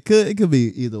be. It could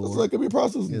be either or. So it could be a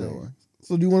prostitution thing. Or.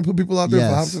 So do you want to put people out there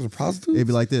for having prostitutes? It'd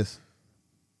be like this.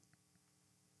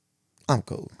 I'm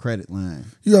cool. Credit line.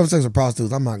 You have sex with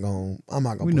prostitutes. I'm not gonna.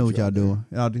 We know what y'all doing.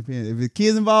 It all depends. If the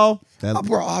kids involved,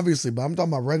 bro, obviously. But I'm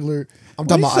talking about regular. I'm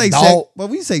talking about adult. But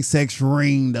we say sex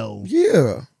ring though.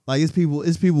 Yeah. Like it's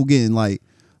people getting like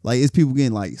it's people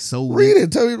getting like sold. Read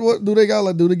it. Tell me what do they got?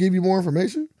 Like, do they give you more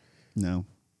information? No.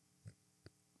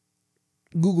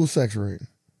 Google sex ring.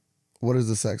 What is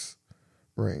the sex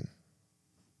ring?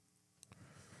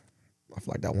 I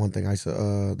feel like that one thing I used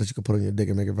to, that you could put on your dick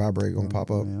and make it vibrate gonna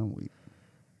pop up. Man, I'm weak.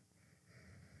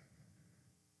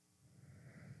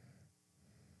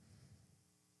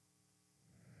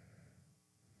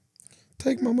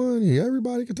 Take my money.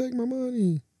 Everybody can take my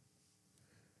money.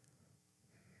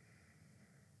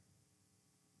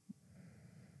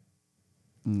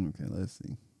 Okay, let's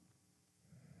see.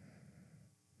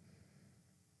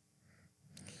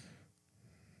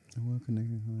 What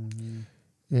connection?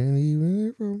 And even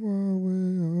if I'm far away,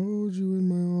 I'll hold you in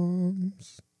my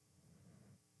arms.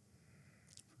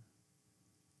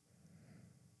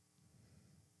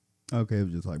 Okay, it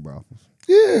was just like brothels.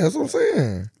 Yeah, that's what I'm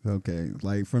saying. Okay,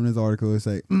 like from this article, it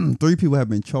say 3 people have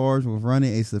been charged with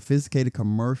running a sophisticated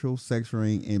commercial sex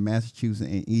ring in Massachusetts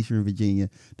and Eastern Virginia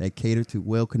that catered to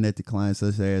well-connected clients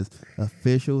such as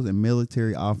officials and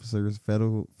military officers.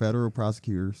 Federal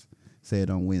prosecutors said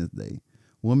on Wednesday.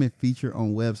 Women featured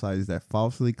on websites that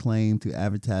falsely claim to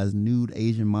advertise nude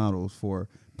Asian models for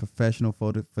professional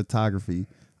photography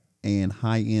and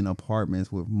high-end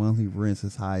apartments with monthly rents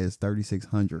as high as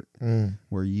 $3,600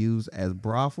 were used as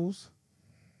brothels.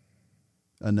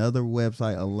 Another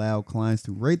website allowed clients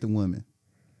to rate the women.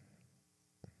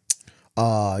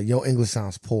 Your English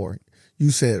sounds poor. You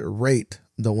said rate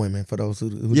the women for those who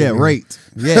rate.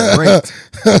 Yeah, rate.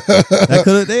 That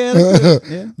could have,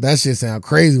 yeah. That shit sound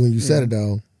crazy when you said it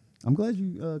though. I'm glad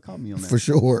you caught me on that. For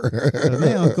sure.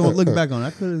 Now I'm going to look back on it.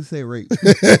 I could have said rate.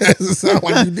 It sound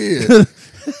like you did.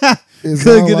 It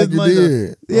sound like you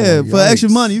did. Yeah, for extra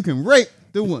money, you can rate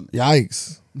the woman.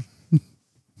 Yikes.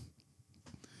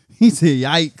 He said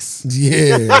yikes.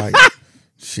 Yeah. Like,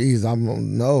 jeez,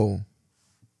 no.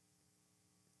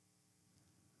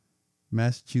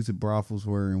 Massachusetts brothels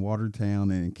were in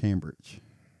Watertown and in Cambridge.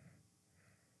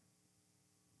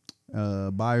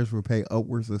 Buyers were paid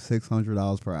upwards of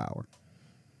 $600 per hour.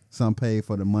 Some paid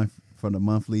for the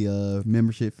monthly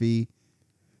membership fee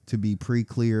to be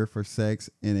pre-cleared for sex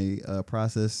in a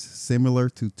process similar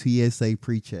to TSA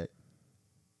pre-check.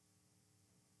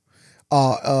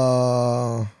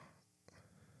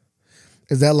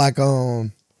 Is that like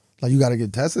you got to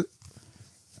get tested?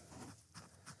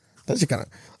 That shit kind of.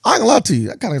 I ain't gonna lie to you.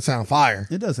 That kind of sound fire.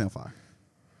 It does sound fire.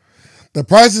 The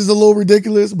price is a little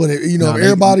ridiculous, but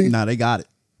everybody. They got it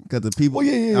because the people. Well,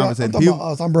 yeah. I'm talking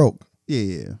about us. I'm broke.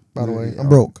 Yeah. By the way, I'm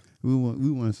broke. We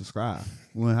want to subscribe.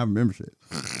 We want to have a membership.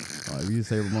 Like, we just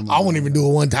say, I wouldn't even do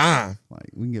it one time.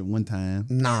 Like, we can get one time.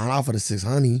 Nah, not for the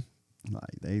 $600. Like,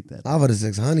 they ain't that. Not for the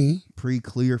 $600.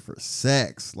 Pre-clear for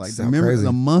sex. Like, crazy.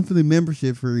 The monthly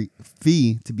membership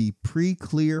fee to be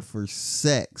pre-clear for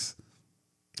sex.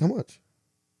 How much?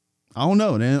 I don't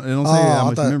know. They don't say how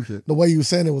much membership. The way you were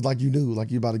saying it was like you knew, like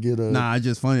you about to get a. Nah, it's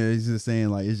just funny. It's just saying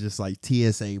like it's just like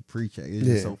TSA pre-check. It's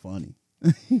just so funny.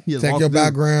 Check your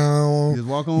background. Just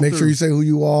walk on Make through. sure you say who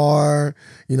you are.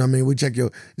 You know what I mean? We check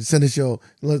send us your.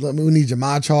 We need your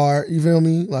my chart. You feel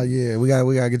me? Like we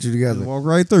gotta get you together. Just walk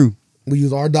right through. We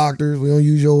use our doctors. We don't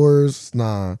use yours.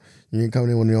 Nah, you ain't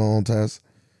coming in with your own test.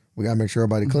 We gotta make sure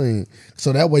everybody clean.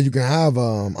 So that way you can have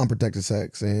unprotected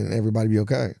sex and everybody be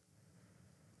okay.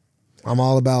 I'm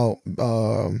all about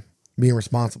being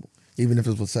responsible, even if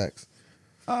it's with sex.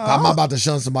 I'm not about to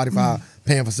shun somebody for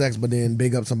paying for sex, but then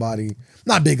big up somebody.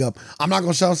 Not big up. I'm not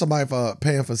gonna shun somebody for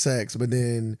paying for sex, but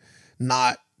then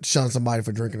not shun somebody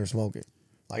for drinking or smoking.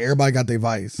 Like everybody got their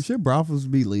vice. Should brothels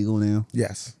be legal now?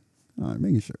 Yes. All right,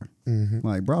 making sure.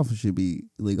 Like brothels should be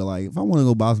legal. Like if I want to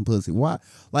go buy some pussy, why?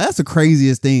 Like that's the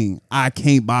craziest thing. I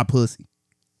can't buy pussy.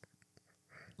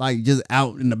 Like just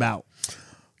out and about.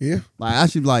 Yeah. Like I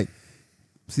should like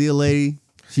see a lady.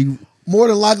 She more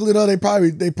than likely though they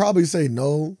probably say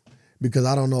no because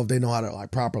I don't know if they know how to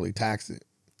like properly tax it.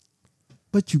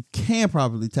 But you can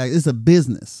properly tax. It's a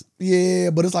business.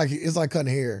 Yeah, but it's like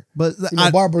cutting hair. But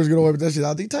barbers get away with that shit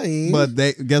out the time. But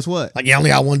they guess what? Like you only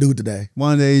got one dude today.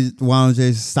 One day, why don't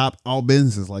they stop all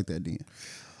businesses like that? Then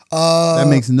that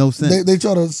makes no sense. They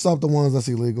try to stop the ones that's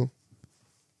illegal.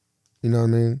 You know what I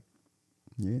mean?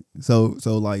 Yeah. So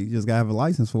like you just gotta have a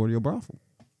license for your brothel.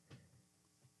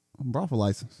 A brothel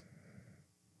license.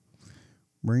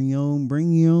 Bring your own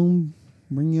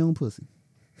pussy.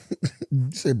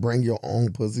 You said bring your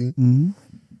own pussy. Mm-hmm.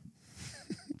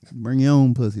 Bring your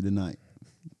own pussy tonight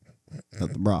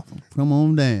at the brothel. Come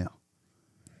on down.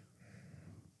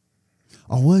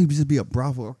 Or will it just be a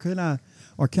brothel? Or can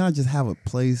I just have a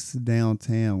place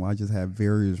downtown where I just have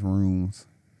various rooms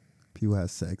people have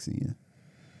sex in?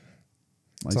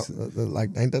 Like,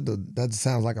 ain't that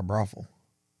sounds like a brothel?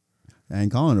 I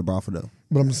ain't calling it a brothel though.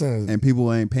 But I'm saying, and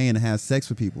people ain't paying to have sex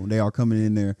with people. They are coming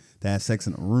in there to have sex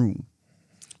in a room.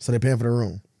 So they paying for the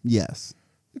room? Yes.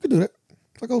 You could do that.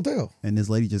 It's like a hotel. And this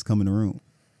lady just come in the room.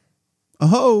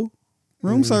 Oh,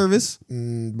 room service.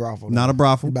 Brothel. Not a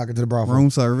brothel. Back into the brothel. Room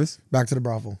service. Back to the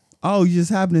brothel. Oh, you just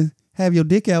happen to have your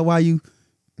dick out while you...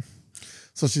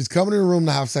 So she's coming in the room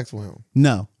to have sex with him?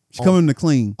 No. She's coming to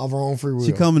clean. Of her own free will.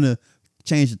 She's coming to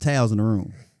change the towels in the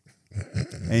room.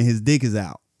 And his dick is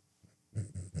out.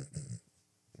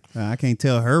 I can't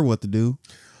tell her what to do.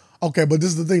 Okay, but this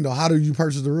is the thing though. How do you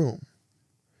purchase the room?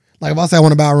 Like if I say I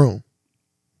want to buy a room.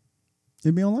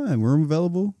 It'd be online. Room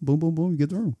available. Boom, boom, boom. You get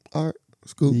the room. All right.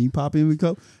 That's cool. And you pop in with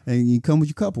and you come with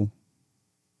your couple.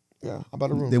 Yeah, I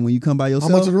bought a room. Then when you come by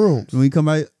yourself. How much are the rooms? When you come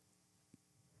by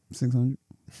 600.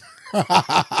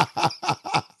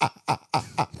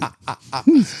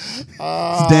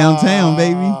 It's downtown,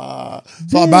 baby.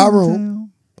 So I buy a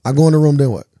room. I go in the room,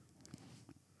 then what?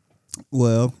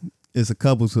 Well, it's a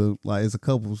couple, so like got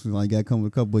to come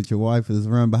with a couple, but your wife is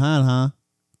running behind, huh?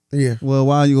 Yeah. Well,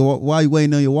 while you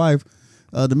waiting on your wife,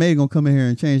 the maid gonna come in here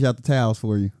and change out the towels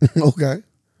for you. Okay.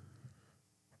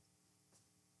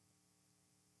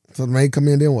 So the maid come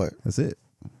in, then what? That's it.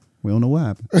 We don't know what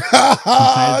happened. Change the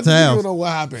towels. You don't know what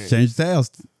happened. Change the towels.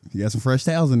 You got some fresh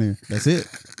towels in there. That's it.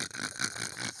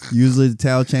 Usually the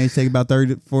towel change take about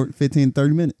 15,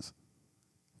 30 minutes.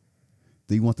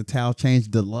 Do you want the towel change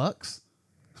deluxe?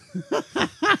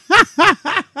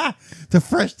 The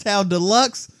fresh towel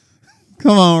deluxe?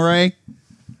 Come on, Ray.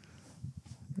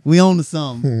 We on to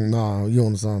something. No, you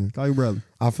on to something. Call your brother.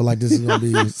 I feel like this is going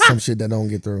to be some shit that don't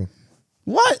get through.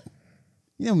 What?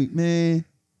 You know, man,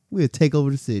 we'll take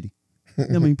over the city. You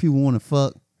know how many people want to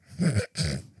fuck?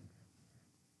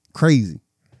 Crazy.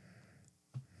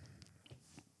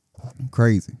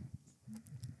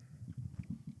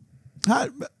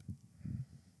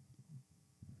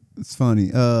 It's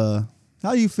funny. How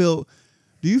do you feel?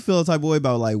 Do you feel a type of way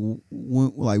about like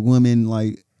women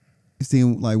like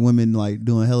seeing like women like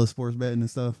doing hella sports betting and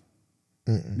stuff?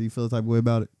 Mm-mm. Do you feel a type of way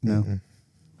about it? No. Mm-mm.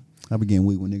 I be getting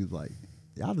weak when niggas like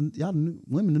y'all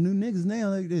women the new niggas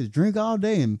now. They just drink all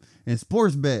day and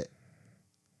sports bet.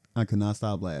 I could not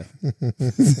stop laughing.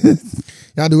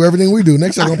 Y'all do everything we do.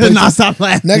 Next y'all gonna play. Not stop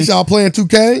laughing. Next y'all playing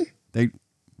 2K.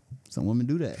 Some women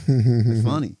do that. It's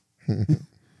funny.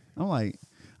 I'm like,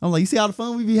 you see all the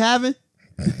fun we be having?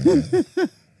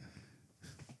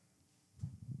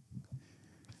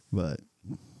 But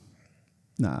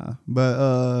nah.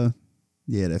 But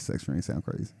yeah, that sex ring sound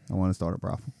crazy. I want to start a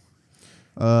brothel.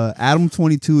 Adam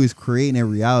 22 is creating a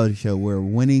reality show where a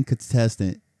winning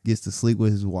contestant gets to sleep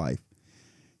with his wife.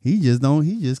 He just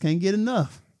can't get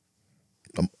enough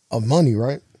of money,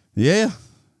 right? Yeah.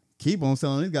 Keep on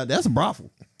selling this guy. That's a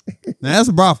brothel. Now that's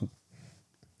a brothel.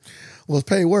 Well, it's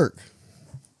paid work.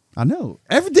 I know.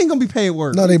 Everything gonna be paid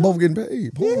work. No, they both getting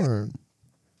paid. Porn.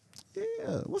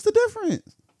 Yeah. What's the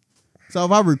difference? So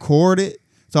if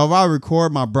I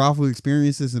record my brothel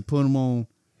experiences and put them on,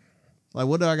 like,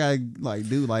 what do I gotta like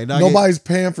do? Like, nobody's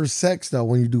paying for sex though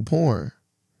when you do porn.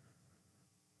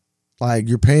 Like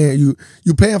you're paying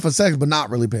for sex, but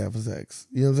not really paying for sex.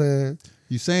 You know what I'm saying?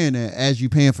 You saying that as you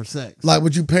paying for sex. Like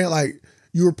what you paying, like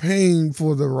you're paying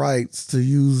for the rights to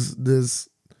use this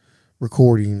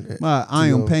recording. I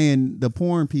am paying the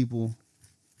porn people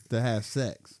to have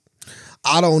sex.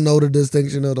 I don't know the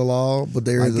distinction of the law, but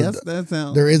there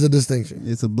is a distinction.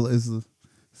 It's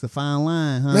a fine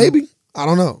line, huh? Maybe. I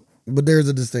don't know, but there's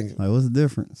a distinction. Like, what's the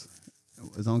difference?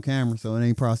 It's on camera, so it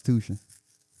ain't prostitution.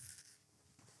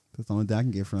 That's the only thing I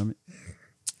can get from it.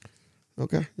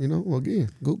 Okay, well, again,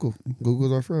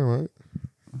 Google's our friend, right?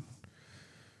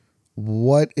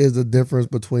 What is the difference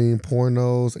between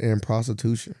pornos and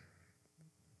prostitution?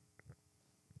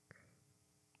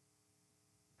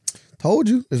 Told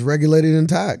you, it's regulated and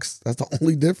taxed. That's the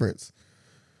only difference.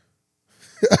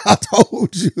 I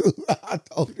told you.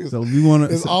 So if you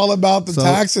want it's all about the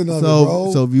taxing of it, bro.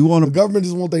 So if you want the government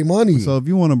just want their money. So if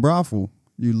you want a brothel,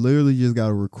 you literally just got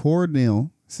to record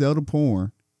them, sell the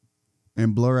porn,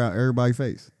 and blur out everybody's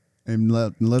face and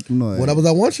let them know. Well, that was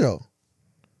that one show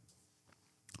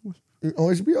on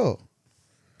HBO.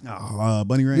 Oh,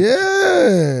 Bunny Ranch.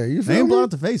 Yeah, you feel they ain't blur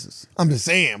out the faces. I'm just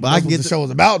saying, but that's what the show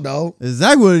is about, though.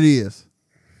 Exactly what it is.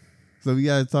 So we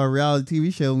got to start a reality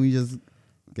TV show, and we just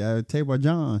got to tape our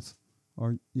Johns,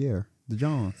 the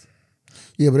Johns.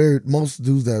 Yeah, but most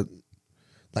dudes that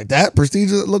like that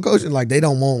prestigious location, like they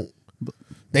don't want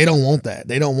that.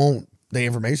 They don't want the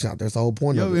information out there. That's the whole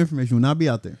point of it. Your information will not be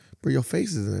out there. But your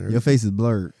face is in there. Your face is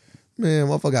blurred. Man,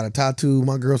 motherfucker got a tattoo.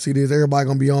 My girl see this. Everybody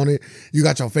gonna be on it. You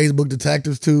got your Facebook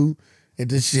detectives too. And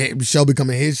this show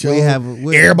becoming his show.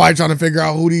 Everybody trying to figure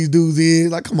out who these dudes is.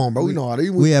 Like, come on, bro. We know how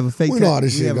this. We have a fake. We know how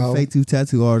this shit go. We have a fake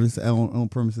tattoo artist on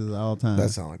premises at all times. That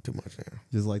sounds like too much now.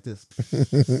 Just like this.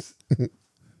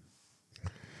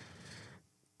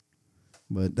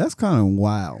 But that's kind of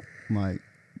wild. Like,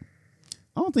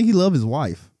 I don't think he loved his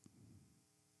wife.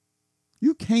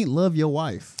 You can't love your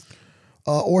wife.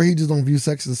 Or he just don't view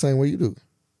sex the same way you do.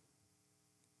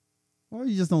 Or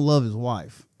you just don't love his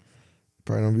wife.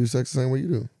 Probably don't view sex the same way you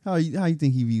do. How you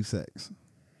think he views sex?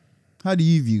 How do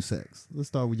you view sex? Let's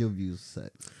start with your views of sex.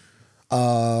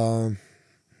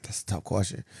 That's a tough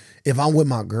question. If I'm with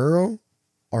my girl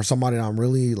or somebody that I'm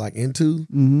really like into,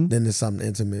 then it's something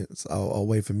intimate. It's a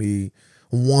way for me,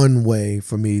 one way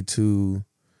for me to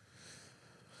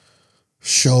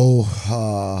show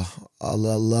a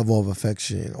level of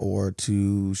affection or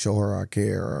to show her I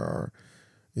care or,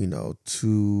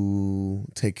 to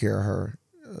take care of her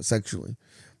sexually.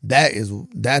 That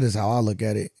is how I look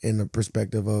at it in the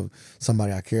perspective of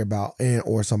somebody I care about and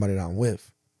or somebody that I'm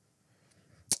with.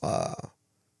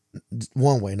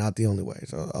 One way, not the only way.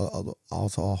 So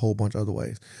also a whole bunch of other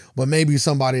ways. But maybe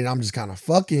somebody that I'm just kind of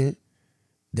fucking,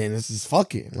 then it's just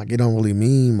fucking. Like it don't really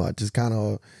mean much. It's kind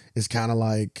of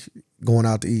like going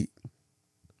out to eat.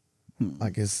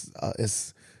 Like it's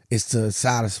to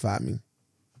satisfy me.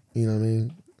 You know what I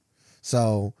mean?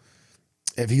 So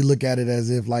if he look at it as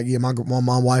if like, yeah, my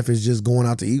wife is just going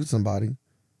out to eat with somebody,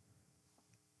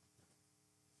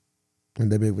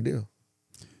 and that big of a deal.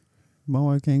 My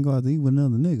wife can't go out to eat with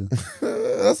another nigga.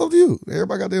 That's up to you.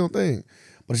 Everybody got their own thing.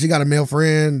 But if she got a male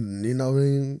friend, you know what I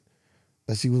mean,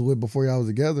 that she was with before y'all was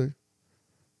together,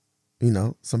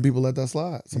 some people let that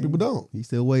slide. Some people don't. He's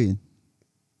still waiting.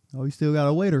 Oh, you still got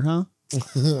a waiter, huh?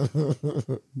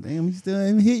 Damn, he still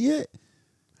ain't hit yet.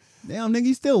 Damn, nigga,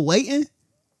 you still waiting?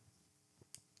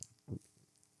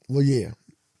 Well, yeah.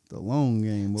 The long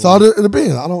game. Boy. So it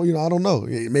depends. I don't know.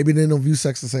 Maybe they don't view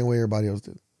sex the same way everybody else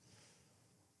do.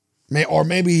 Or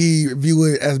maybe he view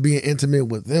it as being intimate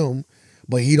with them,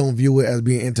 but he don't view it as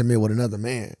being intimate with another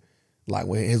man. Like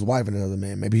with his wife and another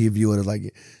man. Maybe he view it as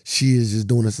like she is just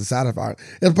doing this to satisfy her.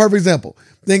 It's a perfect example.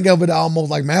 Think of it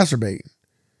almost like masturbating.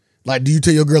 Like, do you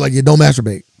tell your girl like you don't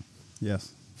masturbate?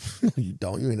 Yes. You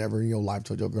don't. You ain't never in your life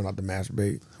told your girl not to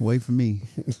masturbate. Wait for me.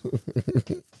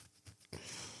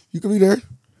 You could be there.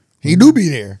 He do be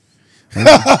there. Getting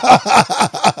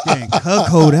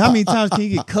cuckolded. How many times can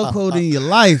you get cuckolded in your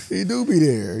life? He do be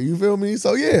there. You feel me?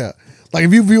 So yeah. Like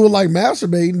if you view it like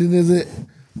masturbating, then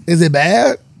is it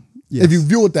bad? Yes. If you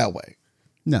view it that way.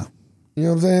 No. You know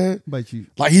what I'm saying? But you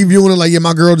like he viewing it like, yeah,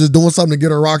 my girl just doing something to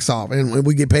get her rocks off and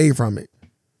we get paid from it.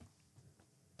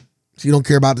 She don't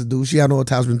care about the dude. She had no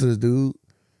attachment to the dude.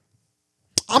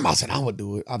 I'm not saying I would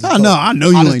do it. I know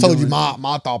you. I just told you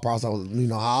my thought process. How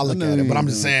I look at it. But I'm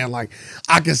just saying, like,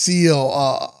 I can see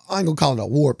I ain't gonna call it a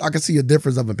warp. I can see a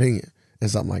difference of opinion and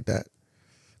something like that.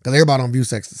 Because everybody don't view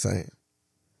sex the same.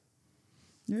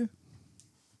 Yeah,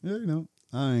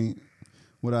 I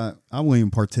wouldn't even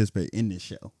participate in this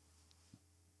show.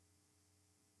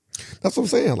 That's what I'm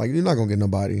saying. Like, you're not gonna get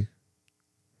nobody.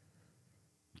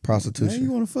 Prostitution. Hey,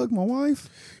 you want to fuck my wife?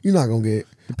 You're not gonna get.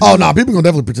 Oh no, people gonna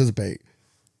definitely participate.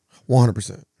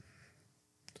 100%.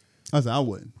 I said I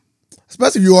wouldn't.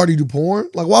 Especially if you already do porn.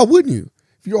 Like, why wouldn't you?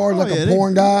 If you're already a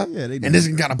porn guy, and this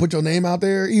can kind of put your name out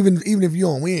there, even if you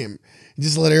don't win,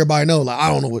 just let everybody know. Like, I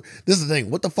don't know what this is the thing.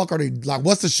 What the fuck are they like?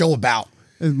 What's the show about?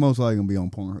 It's most likely gonna be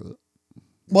on Pornhub.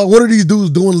 Well, what are these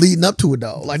dudes doing leading up to it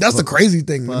though? Like, that's the crazy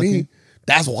thing to me.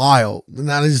 That's wild.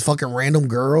 Now they just fucking random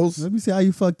girls. Let me see how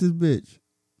you fuck this bitch.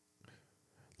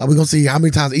 Like, we're gonna see how many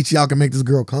times each of y'all can make this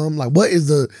girl come. Like, what is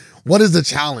the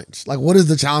challenge? Like, what is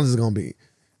the challenge gonna be?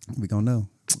 We gonna know.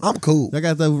 I'm cool. They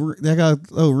got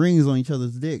those rings on each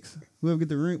other's dicks. Whoever get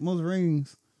the most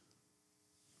rings,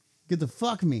 get to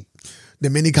fuck me. The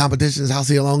mini competitions, how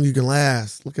see how long you can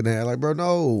last. Look at that. Like, bro,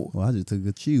 no. Well, I just took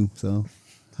a chew, so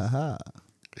haha.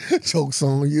 Joke's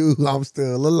on you. I'm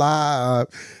still alive.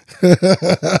 Motherfucker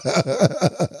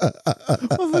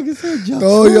said joke's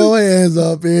Throw your hands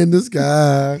up in the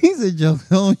sky. He said joke's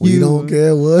on We you. don't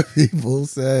care what people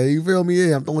say. You feel me?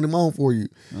 Yeah, I'm throwing them on for you.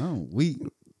 Oh, weak.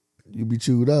 You be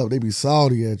chewed up. They be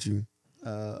salty at you.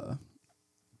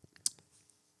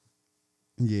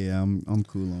 Yeah, I'm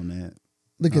cool on that.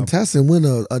 The contestant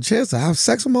win a chance to have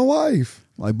sex with my wife.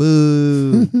 Like,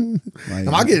 boo. Like,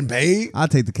 Am I getting paid? I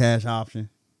take the cash option.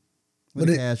 But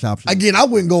cash option. Again, I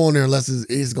wouldn't go on there unless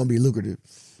it's going to be lucrative.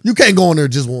 You can't go on there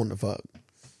just wanting to fuck.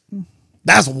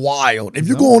 That's wild. If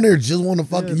you go on there just wanting to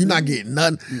fuck and you're not getting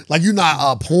nothing, like you're not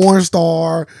a porn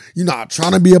star, you're not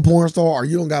trying to be a porn star, or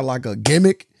you don't got like a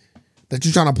gimmick that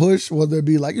you're trying to push, whether it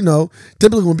be like,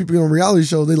 typically when people get on reality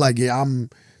shows, they like, yeah, I'm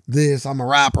a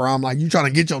rapper. I'm like, you trying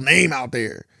to get your name out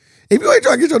there. If you ain't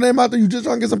trying to get your name out there, you just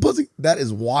trying to get some pussy. That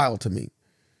is wild to me.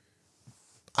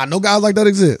 I know guys like that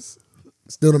exist.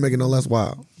 Still don't make it no less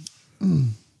wild.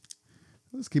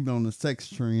 Let's keep it on the sex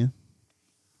trend.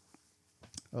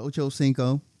 Ocho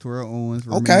Cinco, Terrell Owens.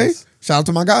 Okay. Shout out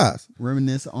to my guys.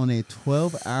 Reminisce on a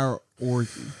 12-hour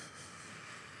orgy.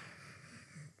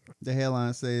 The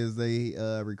headline says they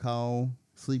recall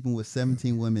sleeping with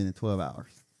 17 women in 12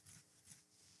 hours.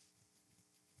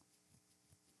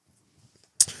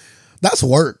 That's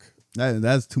work.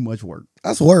 That's too much work.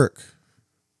 That's work.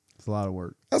 It's a lot of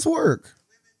work. That's work.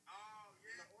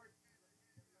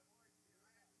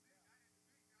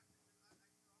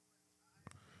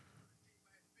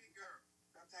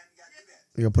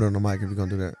 You gotta put it on the mic if you're gonna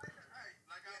do that.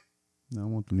 No, I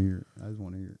want them to hear it. I just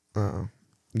want to hear it.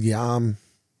 Yeah,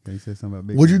 Can you say something about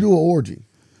big? Would you do an orgy?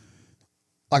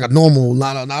 Like a normal,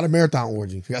 not a marathon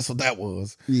orgy. That's what that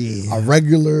was. Yeah. A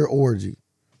regular orgy.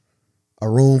 A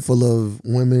room full of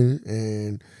women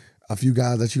and a few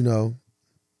guys that you know.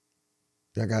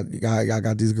 I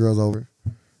got these girls over.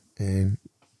 And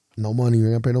no money. You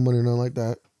ain't gonna pay no money or nothing like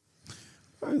that.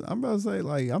 I'm about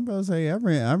to say,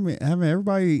 having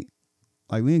everybody,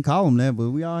 like, we didn't call them that, but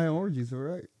we all had orgies, all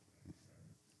right?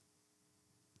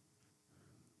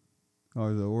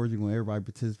 Or is the orgy when everybody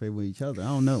participate with each other? I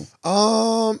don't know.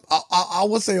 I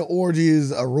would say an orgy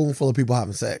is a room full of people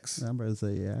having sex. I'm about to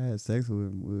say, yeah, I had sex with a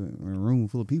room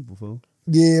full of people, fool.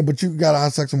 Yeah, but you gotta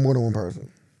have sex with more than one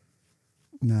person.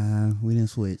 Nah, we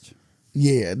didn't switch.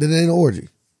 Yeah, then it ain't an orgy.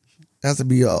 It has to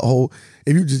be a whole.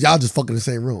 If y'all just fucking in the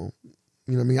same room.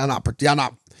 You know what I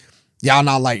mean? Y'all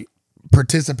not like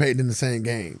participating in the same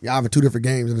game. Y'all having two different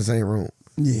games in the same room.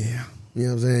 Yeah. You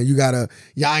know what I'm saying?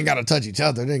 Y'all ain't gotta touch each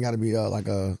other. It ain't gotta be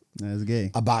that's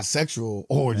gay. A bisexual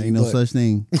orgy. Ain't no such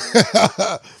thing.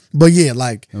 But yeah,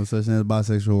 like no such thing as a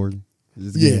bisexual orgy.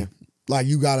 It's yeah. gay. Like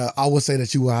I would say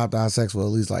that you will have to have sex with at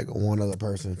least like one other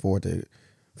person for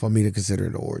me to consider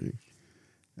it an orgy.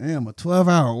 Damn, a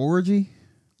 12-hour orgy?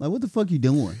 Like, what the fuck you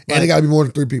doing? And it gotta be more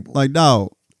than 3 people. Like,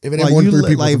 dog. If it ain't more than 3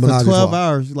 people, like for 12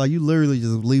 hours, like you literally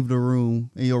just leave the room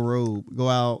in your robe, go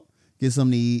out, get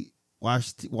something to eat,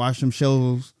 watch some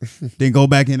shows, then go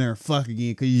back in there and fuck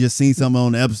again because you just seen something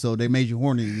on the episode. They made you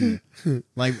horny again.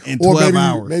 Like in 12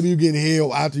 hours. Maybe you getting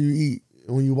hell after you eat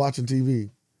when you watching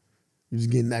TV. You just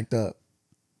getting knocked up.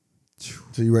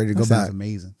 So you ready to go back. Sounds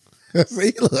amazing.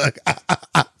 See, look.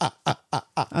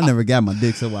 I never got my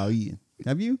dick so while eating.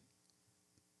 Have you?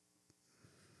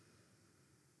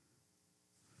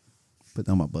 Put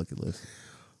that on my bucket list.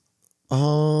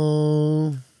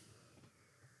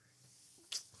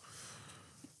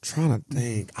 Trying to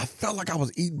think. I felt like I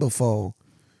was eating before.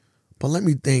 But let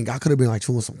me think. I could have been like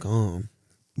chewing some gum.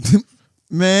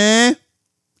 Man.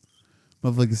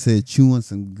 Motherfucker said chewing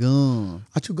some gum.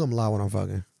 I chew gum a lot when I'm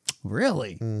fucking.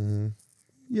 Really? Mm-hmm.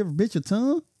 You ever bit your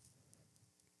tongue?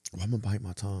 I'm going to bite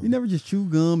my tongue. You never just chew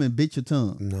gum and bit your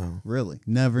tongue? No. Really?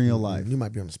 Never in your life? You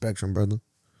might be on the spectrum, brother.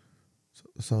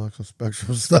 Sound like some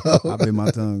spectrum stuff. I bit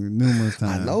my tongue numerous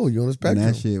times. I know, you're on the spectrum.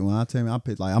 And that shit, when I tell me,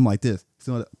 I'm like this.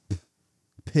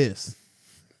 Piss.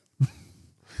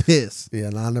 Piss.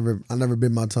 Yeah, I never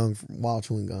bit my tongue while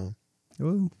chewing gum.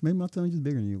 Well, maybe my tongue just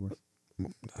bigger than yours.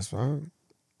 That's fine.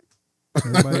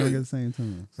 Everybody don't get the same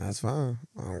tongue. That's fine.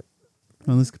 Well,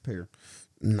 let's compare.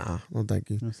 Nah, no thank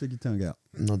you. Now, stick your tongue out.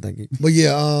 No thank you. But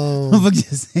yeah, I'm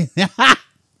just saying.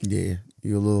 yeah,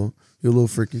 you're a little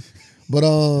freaky. But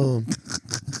that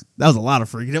was a lot of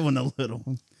freaky. That wasn't a little.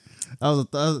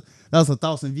 That was a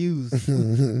thoughts and views.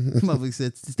 Motherfucker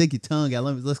said, "Stick your tongue out.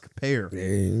 Let's compare."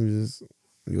 Yeah,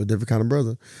 you're a different kind of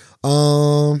brother.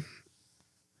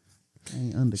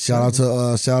 Shout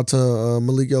out to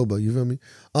Malik Yoba. You feel me?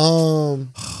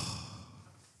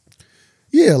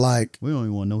 Yeah, like we don't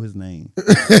even want to know his name.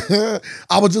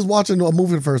 I was just watching a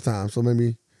movie the first time, so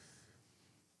maybe.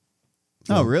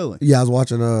 Oh, really? Yeah, I was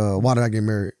watching. Why Did I Get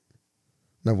Married?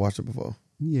 Never watched it before.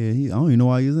 Yeah, I don't even know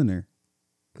why he was in there.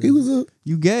 He was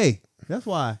you gay. That's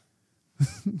why.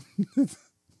 What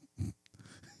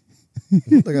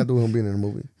they got to do with him being in the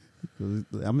movie?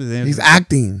 He's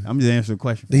acting. I'm just answering the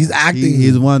question. He's acting.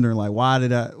 He's wondering like, why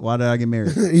did I get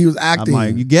married? He was acting. I'm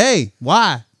like, you gay?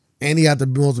 Why? And he had the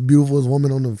most beautiful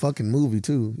woman on the fucking movie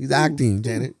too. He's acting,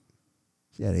 Janet.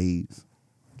 She had AIDS.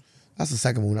 That's the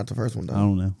second one, not the first one, though. I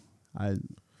don't know.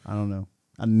 I don't know.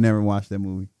 I never watched that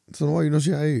movie. So why you know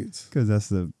she had AIDS? Because that's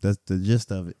the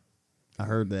gist of it. I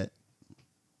heard that,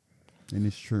 and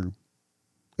it's true.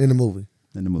 In the movie.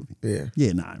 Yeah.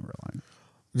 Yeah, nah, in real life.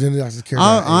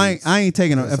 I ain't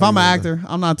taking if I'm an actor,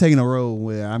 I'm not taking a role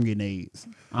where I'm getting AIDS.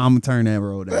 I'm gonna turn that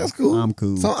role down. That's cool. I'm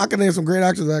cool. So I can name some great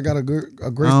actors that got a great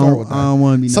start with that. I don't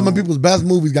want to be some of people's best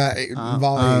movies got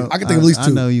involved. I can think of at least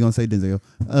two. I know you're gonna say Denzel.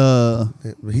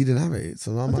 But he didn't have AIDS,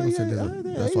 so I'm not gonna say Denzel.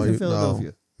 That's why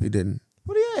no, he didn't.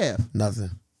 What do you have? Nothing.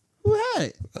 Who had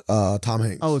it? Tom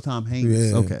Hanks. Oh, Tom Hanks.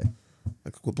 Yeah. Okay. I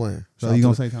could quit playing. So you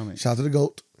gonna say Tom Hanks? Shout out to the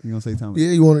GOAT. You gonna say Tom Hanks?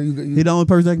 Yeah, you want to? He the only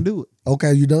person that can do it.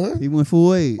 Okay, you done? He went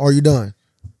full AIDS. Are you done?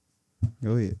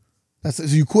 Go ahead. That's it.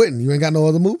 So you quitting? You ain't got no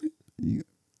other movie?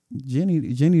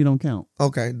 Jenny don't count.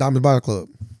 Okay, Diamond Bottle Club.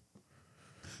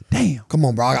 Damn. Come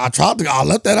on, bro. I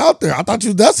left that out there. I thought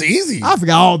that's easy. I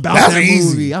forgot all about that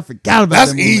movie. I forgot about that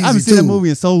movie. Easy, I haven't seen that movie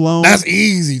in so long. That's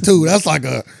easy too. That's like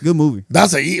a good movie.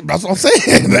 That's what I'm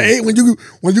saying.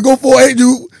 When you go full age,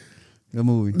 good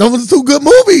movie. Those are two good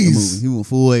movies. He went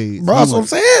full age. Bro, that's what I'm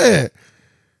saying.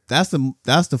 That's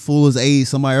the fullest age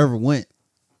somebody ever went.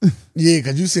 Yeah,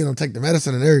 because you seen him take the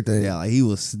medicine and everything. Yeah, like he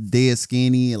was dead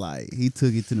skinny. Like he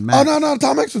took it to the max. Oh no,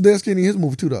 Tom Hanks was dead skinny in his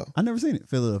movie too, though. I never seen it.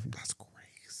 Philadelphia. That's crazy.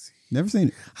 Never seen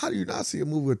it. How do you not see a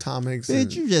movie with Tom Hanks?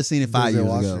 Bitch, you just seen it 5 years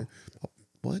ago.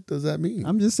 What does that mean?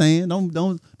 I'm just saying. Don't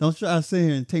try to sit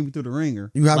here and take me through the ringer.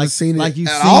 You haven't seen it like you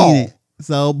at seen all. it.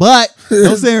 So, but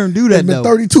don't sit here and do that. It's been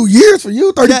 32 years for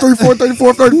you. 33,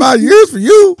 34, 35 years for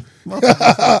you.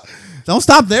 Don't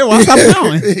stop there. Why stop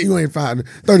going? You ain't 35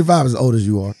 is as old as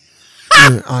you are.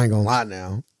 I ain't gonna lie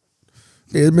now.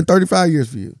 Yeah, it's been 35 years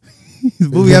for you. This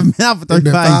movie haven't been out for 35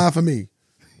 years. It's been 5 for me.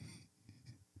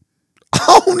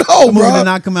 Oh no, the bro. movie did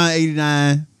not come out in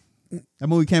 89. That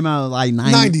movie came out like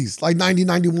 90s, like 90,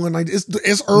 91, 90.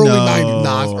 It's early 90s.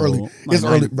 Nah, it's early. It's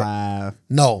early. 95.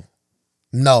 No.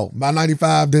 By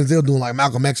 95, Denzel doing like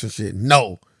Malcolm X and shit.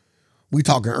 No. We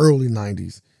talking early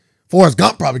 90s. Forrest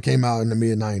Gump probably came out in the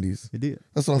mid 90s. It did.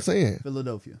 That's what I'm saying.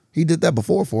 Philadelphia. He did that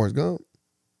before Forrest Gump.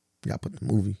 You gotta put the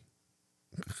movie.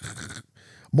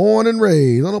 Born and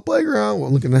raised on a playground.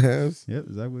 Well, looking at ass. Yep,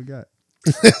 exactly what we got.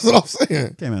 That's what I'm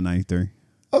saying. Came out in 93.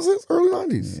 I was it's early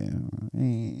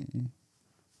 90s.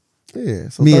 Yeah.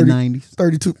 So mid 90s.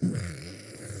 32.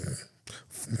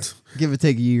 Give or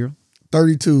take a year.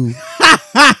 32.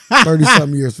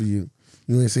 30-something years for you.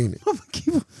 You ain't seen it.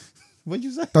 What'd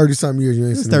you say? 30-something years you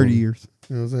ain't seen it. 30 years.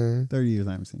 You know what I'm saying? 30 years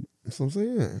I haven't seen it. That's what I'm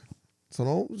saying. So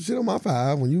don't shit on my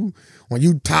 5 when you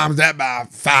times that by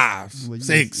 5,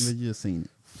 6. You just seen it.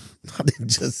 I didn't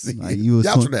just see like it. You was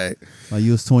yesterday. Like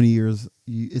you was 20 years.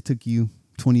 It took you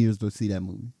 20 years to see that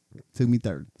movie. It took me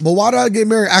 30. But Why Did I Get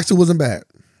Married actually wasn't bad.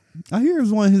 I hear it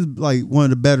was one of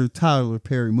the better Tyler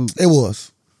Perry movies. It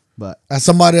was. But as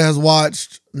somebody that has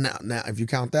watched now if you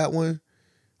count that one,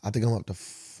 I think I'm up to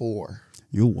 4.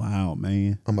 You wild,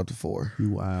 man. I'm up to 4.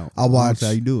 You wild. I watched.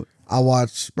 How you do it? I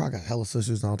watched. Bro, I got hella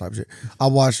sisters and all type of shit. I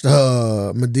watched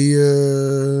Medea,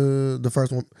 the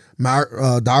first one,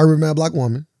 Diary of a Mad Black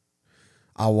Woman.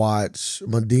 I watched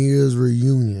Medea's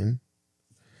Reunion.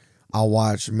 I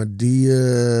watched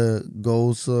Medea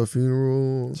Goes to a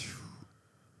Funeral.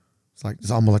 It's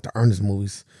almost like the Ernest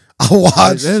movies. I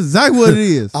watched. That's exactly what it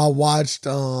is. I watched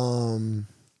this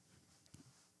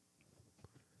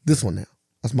one now.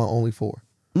 That's my only 4.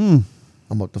 I'm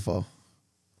up to 4.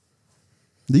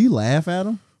 Do you laugh at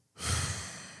them?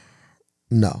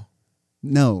 No,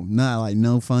 not like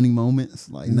no funny moments.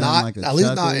 Like not like a at chuckle,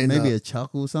 least not maybe a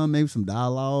chuckle or something. Maybe some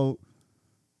dialogue.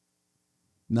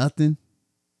 Nothing.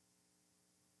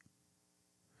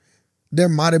 there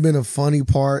might have been a funny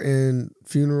part in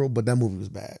Funeral, but that movie was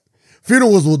bad.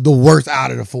 Funeral was the worst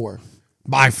out of the 4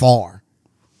 by far.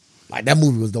 Like that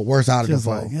movie was the worst out of the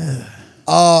 4. Like, yeah.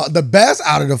 The best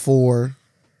out of the 4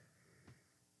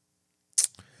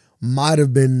 might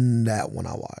have been that one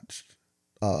I watched.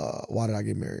 Why Did I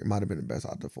Get Married? Might have been the best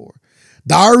out of the 4.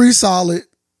 Diary solid.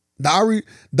 Diary,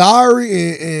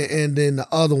 and then the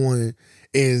other one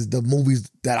is the movies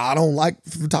that I don't like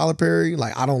from Tyler Perry.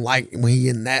 Like I don't like when he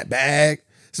in that bag.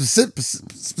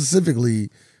 Specifically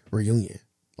Reunion.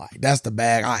 Like that's the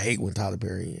bag I hate when Tyler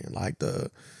Perry in. Like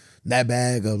that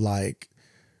bag of like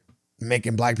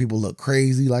making black people look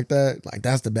crazy like that. Like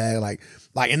that's the bag. Like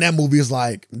in that movie it's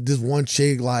like this one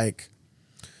chick, like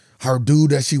her dude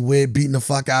that she with beating the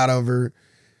fuck out of her.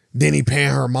 Then he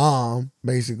paying her mom,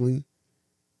 basically.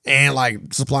 And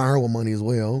like supplying her with money as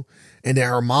well. And then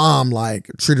her mom like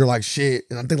treat her like shit.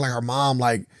 And I think like her mom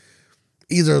like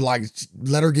either like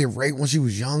let her get raped when she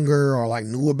was younger or like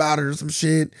knew about it or some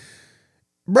shit.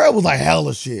 Bro, it was like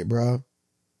hella shit, bro.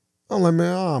 I'm like,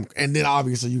 man, and then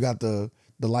obviously you got the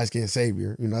light-skinned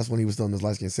savior. You know, that's when he was still in this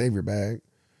light-skinned savior bag.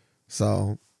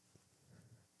 So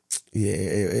yeah,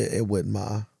 it wasn't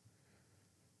my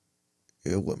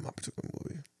particular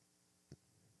movie.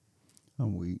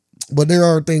 I'm weak. But there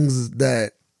are things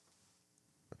that,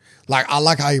 like, I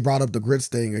like how he brought up the grits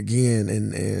thing again,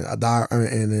 and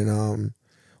then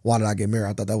Why Did I Get Married?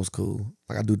 I thought that was cool.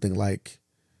 Like, I do think like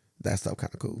that stuff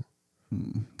kind of cool.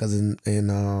 Because in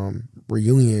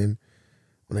Reunion,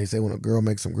 when they say when a girl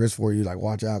makes some grits for you, like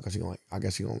watch out, because I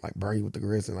guess she gonna like burn you with the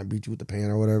grits and like beat you with the pan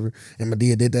or whatever. And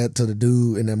Medea did that to the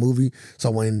dude in that movie.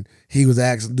 So when he was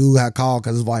asked, dude had called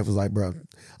because his wife was like, bro,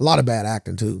 a lot of bad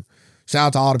acting too. Shout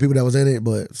out to all the people that was in it,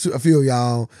 but a few of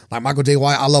y'all, like Michael J.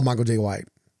 White, I love Michael J. White.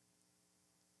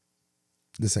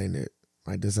 This ain't it.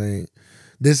 Like this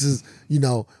is,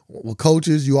 with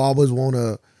coaches, you always want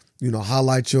to,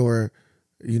 highlight your,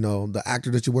 the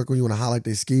actor that you work with, you want to highlight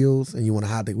their skills and you want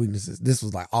to hide their weaknesses. This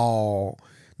was like,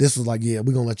 yeah,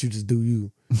 we're going to let you just do you.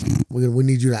 We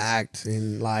need you to act.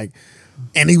 And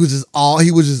he was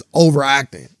just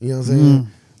overacting. You know what I'm saying?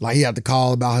 Like he had to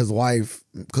call about his wife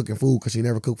cooking food because she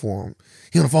never cooked for him.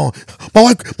 He on the phone,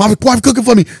 my wife cooking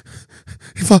for me.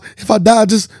 If I die,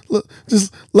 just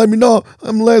let me know.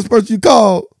 I'm the last person you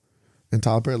called. And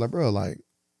Tyler Perry like, bro, like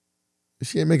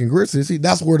she ain't making grits, is she?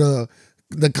 That's where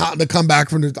the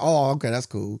comeback from okay, that's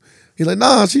cool. He's like,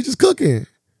 nah, she just cooking.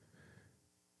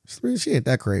 She ain't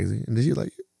that crazy. And then she's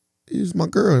like, she's my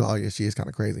girl. Oh yeah, she is kind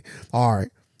of crazy. All right.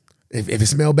 If it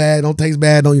smell bad, don't taste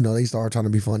bad, they start trying to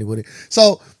be funny with it.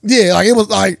 So yeah, like it was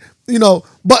like,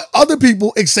 but other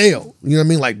people excel. You know what I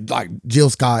mean? Like Jill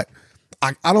Scott.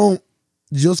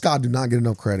 Jill Scott do not get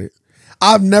enough credit.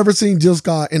 I've never seen Jill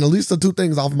Scott in at least the 2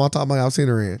 things off my top of my head I've seen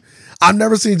her in. I've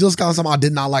never seen Jill Scott in something I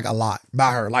did not like a lot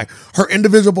about her. Like her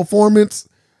individual performance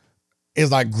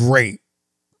is like great.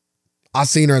 I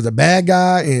seen her as a bad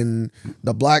guy in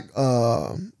the Black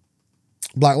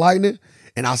Lightning.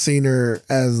 And I seen her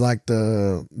as like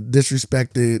the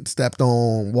disrespected, stepped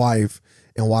on wife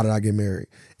in Why Did I Get Married?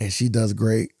 And she does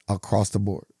great across the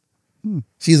board.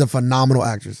 She's a phenomenal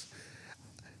actress.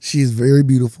 She's very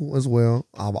beautiful as well.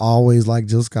 I've always liked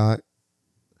Jill Scott.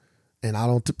 And I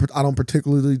don't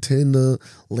particularly tend to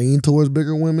lean towards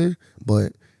bigger women,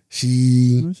 but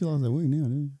she lost that weight now,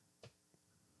 didn't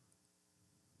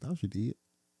she? Thought she did.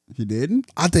 She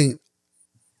didn't? I think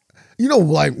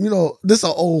this is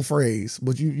an old phrase,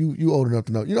 but you old enough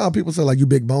to know. You know how people say like you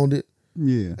big boned it?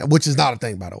 Yeah. Which is not a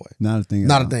thing, by the way. Not a thing.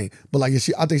 Not a thing. But like I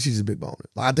think she's just big boned.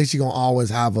 Like I think she's gonna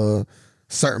always have a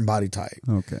certain body type.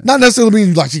 Okay. Not necessarily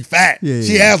mean like she's fat. Yeah,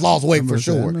 she has lost weight for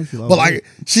sure. But like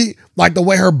she the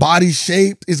way her body's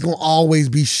shaped is gonna always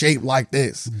be shaped like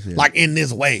this. Yeah. Like in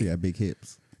this way. She got big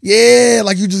hips. Yeah,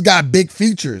 like you just got big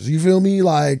features. You feel me?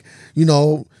 Like,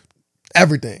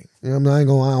 everything. I don't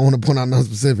want to point out nothing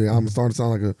specific. I'm starting to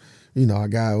sound like a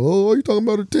guy. Oh, you talking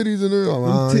about the titties in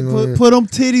there? Put them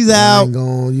titties out.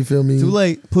 You feel me? Too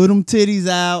late. Put them titties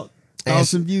out.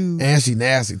 Awesome views. And she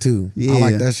nasty too. Yeah. I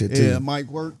like that shit too. Yeah, mic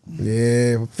work.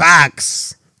 Yeah,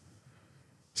 facts.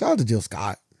 Shout out to Jill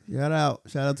Scott. Shout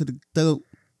out to the throat.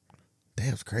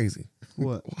 Damn, it's crazy.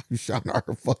 What? Why you shouting out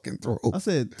her fucking throat? I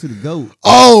said to the goat.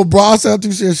 Oh, bro, I said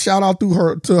you said shout out to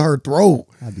her throat.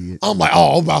 I did. I'm like,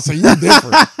 I'm about to say you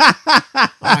different.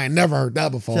 I ain't never heard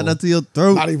that before. Shout out to your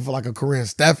throat. Not even for like a Corinne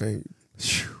Stephan.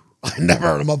 I never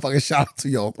heard a motherfucking shout out to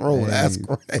your throat. Hey, that's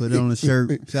crazy. Put it on the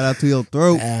shirt. Shout out to your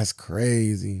throat. That's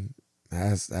crazy.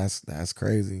 That's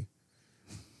crazy.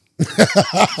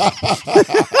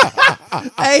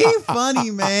 Hey, he funny,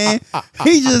 man.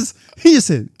 He just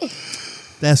said,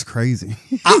 That's crazy.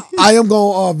 I am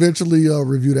going to eventually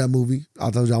review that movie.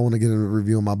 I told you I want to get a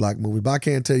review on my black movie, but I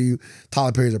can't tell you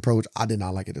Tyler Perry's approach. I did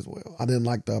not like it as well. I didn't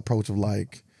like the approach of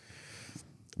like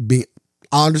being.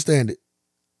 I understand it,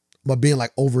 but being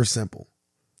like over simple.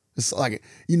 It's like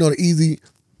the easy,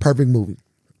 perfect movie.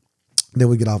 Then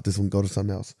we get off this one, go to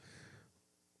something else.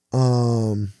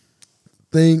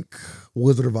 Think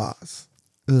Wizard of Oz.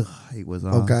 Ugh, I hate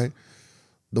Wizard of Oz. Okay,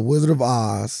 the Wizard of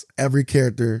Oz. Every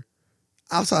character,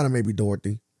 outside of maybe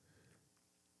Dorothy,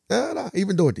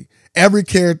 even Dorothy. Every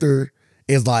character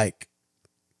is like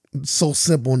so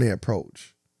simple in their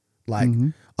approach, like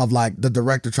of like the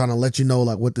director trying to let you know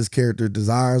like what this character's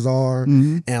desires are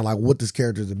and like what this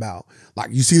character is about. Like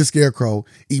you see the Scarecrow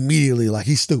immediately, like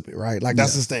he's stupid, right? Like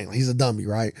that's his thing. Like, he's a dummy,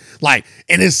 right? Like,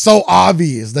 and it's so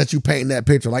obvious that you paint that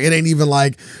picture. Like it ain't even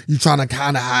like you trying to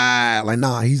kind of hide. Like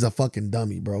nah, he's a fucking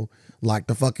dummy, bro. Like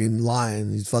the fucking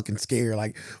lion, he's fucking scared.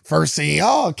 Like first scene,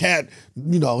 cat,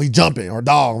 he jumping, or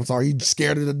dog. I'm sorry, he's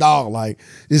scared of the dog. Like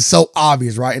it's so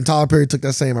obvious, right? And Tyler Perry took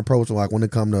that same approach. Like when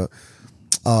it come to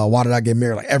Why Did I Get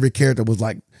Married? Like every character was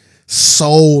like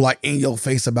so like in your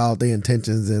face about their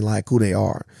intentions and like who they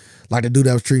are. Like the dude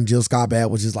that was treating Jill Scott bad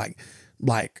was just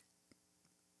like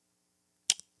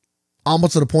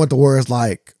almost to the point to where it's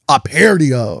like a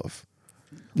parody of.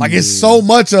 Like it's so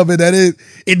much of it that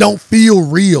it don't feel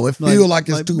real. It feel like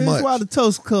it's too much. Why the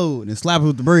toast cold and slap it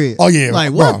with the bread? Oh yeah,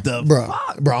 like what the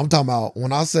fuck? Bro, I'm talking about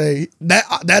when I say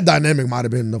that dynamic might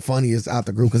have been the funniest out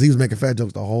the group because he was making fat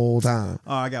jokes the whole time.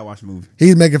 Oh, I gotta watch the movie.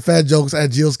 He's making fat jokes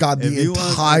at Jill Scott the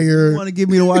entire. If you want to get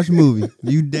me to watch the movie?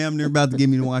 You damn near about to get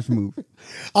me to watch the movie.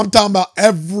 I'm talking about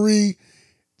every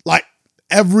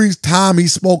time he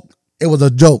spoke, it was a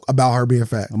joke about her being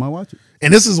fat. I might watch it.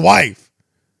 And this is his wife.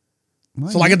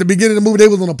 So like at the beginning of the movie, they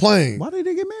was on a plane. Why did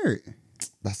they get married?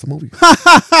 That's the movie.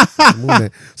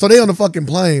 So they on the fucking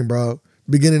plane, bro.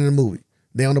 Beginning of the movie.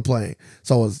 They on the plane.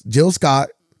 So it's Jill Scott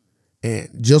and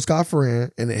Jill Scott friend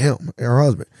and then him and her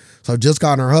husband. So Jill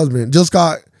Scott and her husband. Jill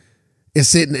Scott is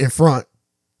sitting in front,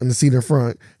 in the seat in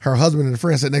front. Her husband and the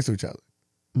friend sit next to each other.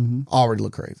 Already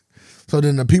look crazy. So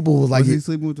then the people was like, he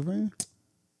sleeping with the friend?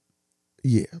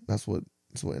 Yeah, that's what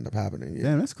ended up happening. Yeah.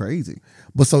 Damn, that's crazy.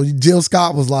 But so Jill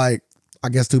Scott was like, I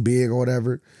guess too big or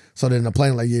whatever. So then the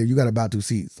plane like, yeah, you got to buy 2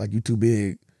 seats. Like you too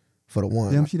big for the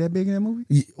one. Damn, she that big in that movie?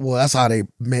 Yeah, well, that's how they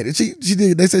made it. She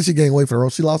did. They said she gained weight for the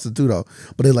role. She lost it too though.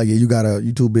 But they're like, yeah,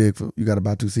 you too big you got to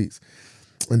buy 2 seats.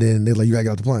 And then they're like, you got to get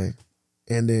off the plane.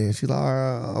 And then she's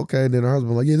like, okay. And then her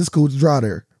husband like, yeah, this is cool. Just drive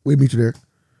there. We'll meet you there.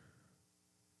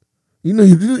 You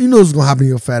know what's gonna happen to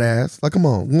your fat ass. Like, come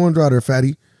on, go and drive there,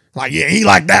 fatty. Like, yeah, he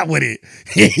like that with it.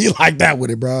 He like that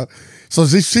with it, bro. So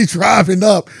she driving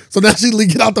up. So now she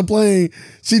get out the plane.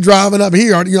 She driving up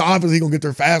here. Obviously he gonna get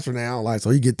there faster now. Like, so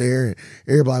he get there and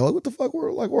everybody like, what the fuck? Where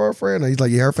our friend? And he's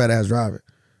like, yeah, her fat ass driving.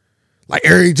 Like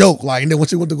every joke. Like, and then when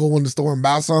she went to go in the store and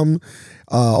buy something,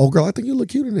 old girl, I think you look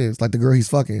cute in this. Like the girl he's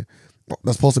fucking.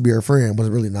 That's supposed to be her friend, but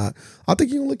it's really not. I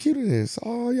think you look cute in this.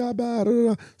 Oh, yeah, bad.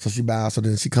 So she buys. So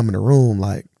then she come in the room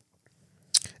like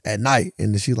at night,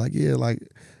 and then she like, yeah, like.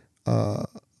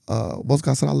 Most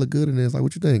guy said I look good in this. Like,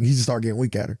 what you think? He just started getting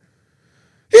weak at her.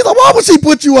 He's like, why would she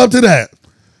put you up to that?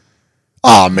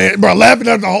 Oh man, bro, laughing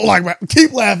at the whole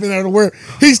keep laughing at her where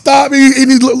he stopped me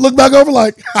and he looked back over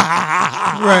like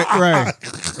right.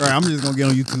 I'm just gonna get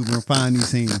on YouTube and find these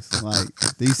scenes. Like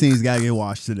these scenes gotta get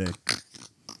watched today.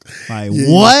 Like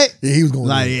what? Yeah, he was going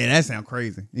like, yeah, that sounds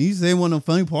crazy. And you say one of the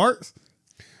funny parts?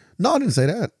 No, I didn't say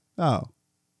that. Oh.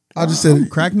 I just said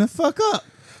cracking the fuck up.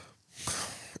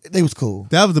 They was cool.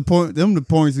 That was the point. Them the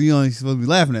points you only supposed to be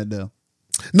laughing at though.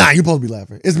 Nah, you're supposed to be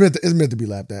laughing. It's meant to be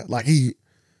laughed at. Like he,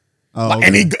 okay.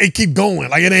 And he keep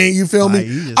going. Like it ain't. You feel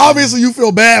me? Obviously you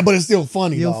feel bad, but it's still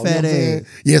funny. Your fat ass.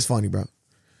 Yeah, it's funny, bro.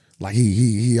 Like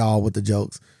he all with the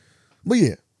jokes. But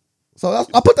yeah, so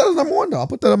I put that as number 1 though. I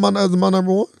put that as my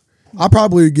number 1. I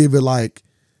probably give it like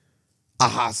a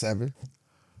high 7.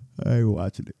 I ain't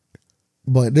watching it.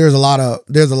 But there's a lot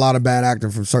of bad acting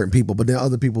from certain people, but then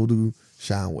other people do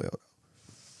shine well.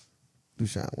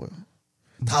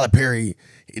 Tyler Perry,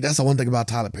 that's the one thing about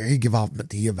Tyler Perry. He give off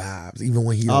Madea vibes, even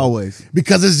when he always,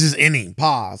 because it's just in him.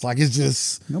 Pause. Like it's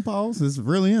just no pause. It's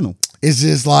really in him. It's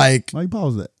just like why you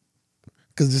pause that?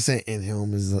 Because just saying in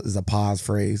him is a pause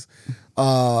phrase.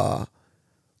 Like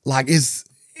it's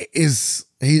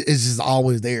just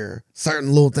always there. Certain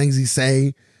little things he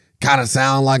say kind of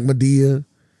sound like Madea.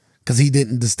 Because he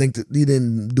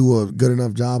didn't do a good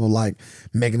enough job of like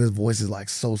making his voices like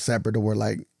so separate to where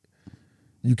like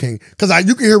you can't, because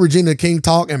you can hear Regina King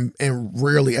talk and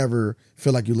rarely ever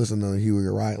feel like you listen to Huey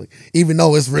or Riley, even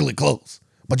though it's really close.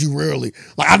 But you rarely,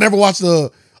 like I never watched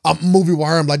a a movie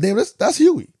where I'm like, damn, that's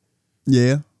Huey.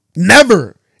 Yeah.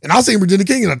 Never. And I seen Regina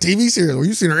King in a TV series where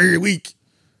you seen her every week.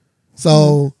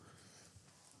 So.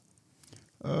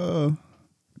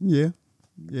 Yeah.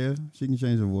 Yeah. She can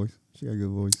change her voice. She got a good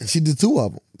voice. And she did 2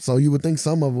 of them. So you would think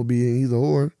some of them would be in either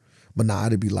or. But nah,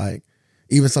 it'd be like,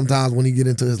 even sometimes when he get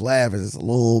into his laugh, it's a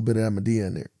little bit of Medea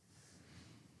in there.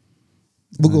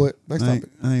 But go ahead. Next topic.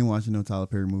 I ain't watching no Tyler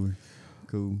Perry movie.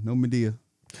 Cool. No Medea.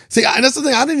 See, that's the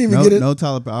thing. I didn't even get it. No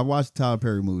Tyler Perry. I watched Tyler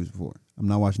Perry movies before. I'm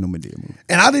not watching no Medea movie.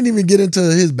 And I didn't even get into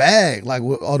his bag. Like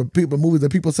all the movies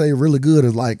that people say are really good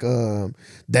is like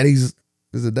Daddy's.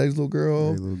 Is it Daddy's Little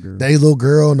Girl? Daddy's Little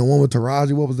Girl and the one with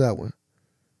Taraji. What was that one?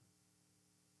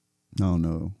 I don't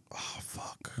know. Oh,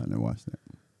 fuck. I never watched that.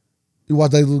 You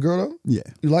watched Daddy's Little Girl though? Yeah.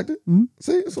 You liked it? Mm-hmm.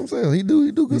 See, that's what I'm saying. He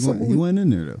do good something. He wasn't in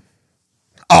there though.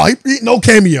 Oh, he no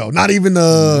cameo. Not even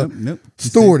nope.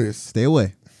 Stewardess. Stay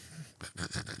away.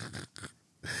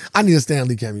 I need a Stan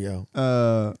Lee cameo.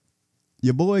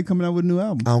 Your boy coming out with a new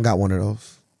album. I don't got one of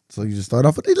those. So you just start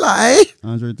off with Eli.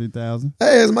 Andre 3000.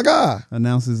 Hey, it's my guy.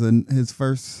 Announces his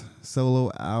first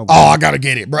solo album. Oh, I gotta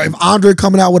get it, bro. If Andre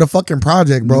coming out with a fucking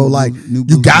project, bro,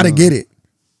 you gotta get it.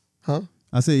 Huh?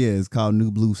 I said, yeah, it's called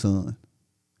New Blue Sun.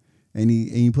 And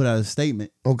he put out a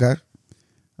statement. Okay.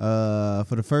 For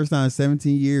the first time in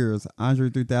 17 years, Andre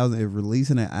 3000 is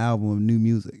releasing an album of new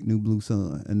music, New Blue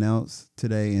Sun, announced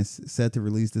today and set to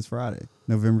release this Friday,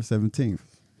 November 17th.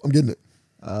 I'm getting it.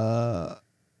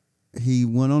 He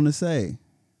went on to say,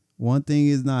 one thing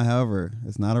is not, however,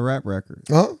 it's not a rap record.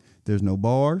 Huh? There's no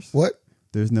bars. What?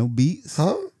 There's no beats.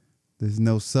 Huh? There's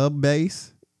no sub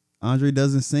bass. Andre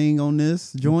doesn't sing on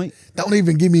this joint. Don't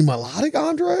even give me melodic,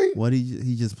 Andre. What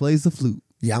he just plays the flute.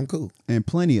 Yeah, I'm cool. And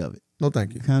plenty of it. No,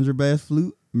 thank you. Contrabass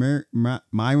flute,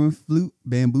 Myron flute,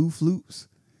 bamboo flutes,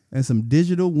 and some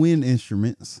digital wind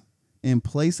instruments. In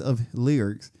place of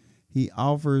lyrics, he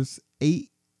offers 8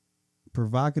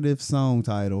 provocative song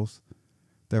titles.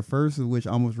 The first of which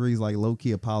almost reads like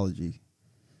low-key apology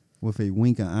with a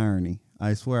wink of irony.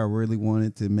 I swear I really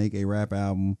wanted to make a rap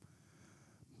album,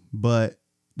 but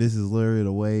this is literally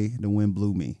the way the wind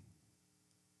blew me.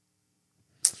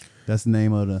 That's the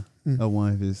name of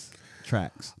one of his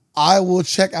tracks. I will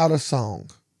check out a song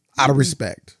out of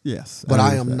respect. Yes. But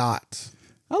I am not.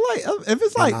 I like if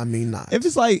it's like, I mean not. If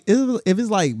it's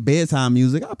like bedtime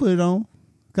music, I put it on.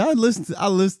 Cause I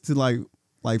listen to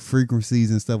like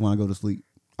frequencies and stuff when I go to sleep.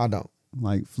 I don't.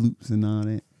 Like flutes and all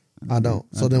that. I don't.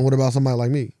 So then what about somebody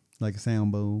like me? Like a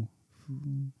sound bowl.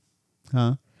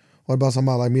 Huh? What about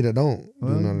somebody like me that don't do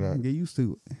Well, none of that? get used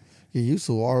to it. Get used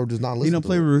to it or just not listen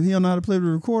He don't know how to play with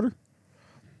a recorder.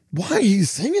 Why are you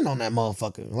singing on that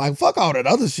motherfucker? Like, fuck all that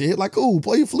other shit. Like, cool,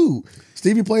 play your flute.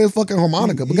 Stevie plays fucking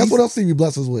harmonica. But guess what else Stevie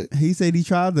blesses with? He said he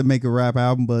tried to make a rap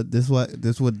album, but this what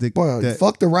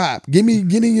fuck the rap. Get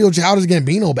in your Childish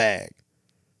Gambino bag.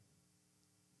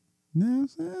 No,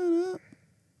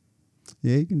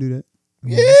 yeah, you can do that.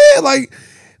 Yeah, like,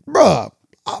 bruh,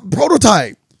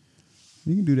 prototype.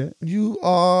 You can do that. You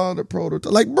are the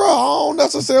prototype. Like, bro, I don't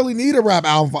necessarily need a rap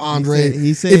album for Andre.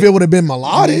 He said if it would have been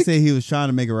melodic. He said he was trying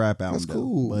to make a rap album. That's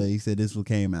cool. But he said this one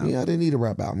came out. Yeah, I didn't need a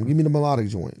rap album. Give me the melodic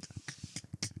joint.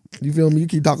 You feel me? You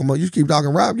keep talking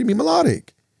rap. Give me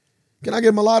melodic. Can I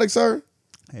get melodic, sir?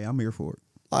 Hey, I'm here for it.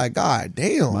 Like, god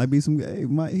damn. Might be some.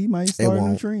 He might start a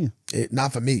new trend.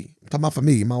 Not for me. I'm talking about for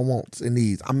me. My wants and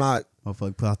needs. I'm not.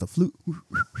 Motherfucker, put out the flute.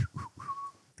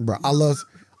 Bro, I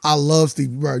love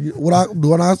Stevie. Bro,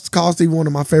 when I call Stevie one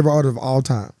of my favorite artists of all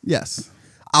time. Yes.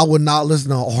 I would not listen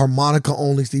to a harmonica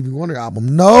only Stevie Wonder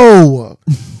album. No.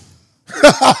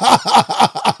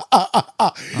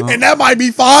 And that might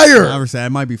be fire. I would say it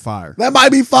might be fire. That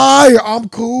might be fire. I'm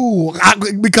cool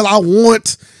because I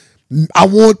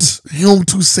want him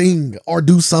to sing or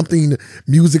do something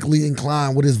musically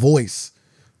inclined with his voice.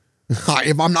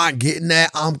 If I'm not getting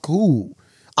that, I'm cool.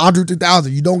 Andre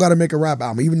 3000, you don't got to make a rap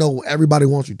album, even though everybody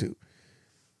wants you to.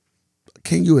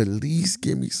 Can you at least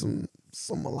give me some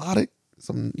melodic?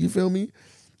 You feel me?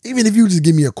 Even if you just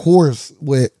give me a chorus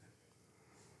with,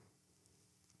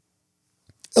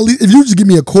 at least if you just give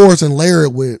me a chorus and layer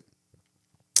it with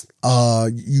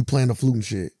you playing the flute and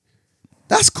shit.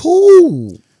 That's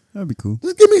cool. That'd be cool.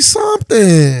 Just give me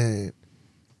something.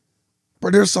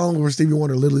 But there's songs where Stevie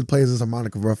Wonder literally plays his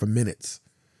harmonica for minutes,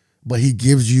 but he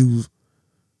gives you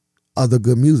other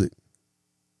good music.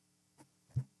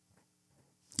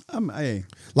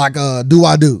 Like Do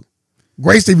I Do.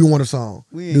 Great Stevie Wonder song.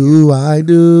 Do I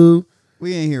Do.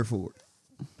 We ain't here for it.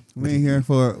 We ain't here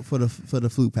for the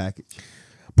flute package.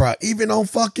 Bruh, even on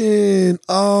fucking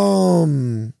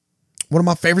One of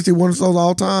my favorite Stevie Wonder songs of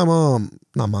all time.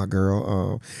 Not My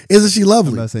Girl. Isn't She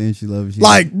Lovely? I'm about saying She Lovely.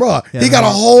 Like, bro, he got a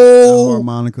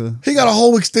harmonica. He got a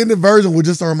whole extended version with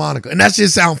just a harmonica, and that shit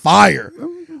sound fire.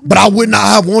 But I would not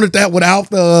have wanted that without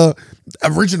the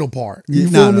original part. You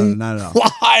feel me? No, not at all.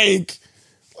 Like,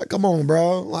 come on,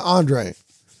 bro. Like Andre,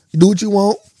 you do what you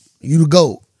want. You the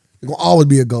GOAT. You're gonna always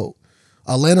be a GOAT.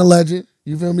 Atlanta legend.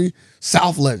 You feel me?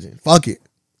 South legend. Fuck it.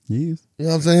 Yes. You know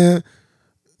what I'm saying?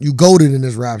 You goated in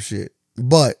this rap shit,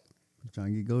 but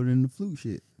trying to get goated in the flute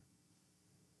shit.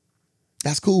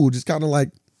 That's cool. Just kind of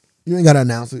like you ain't gotta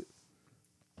announce it.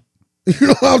 You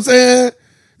know what I'm saying?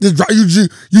 You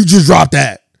just dropped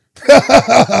that.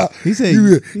 He said,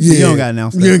 you don't gotta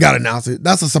announce that. You ain't gotta announce it.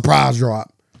 That's a surprise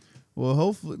drop. Well,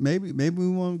 hopefully, maybe we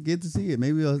won't get to see it.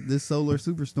 Maybe this solar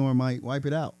superstorm might wipe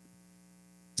it out.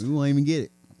 We won't even get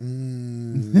it.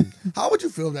 How would you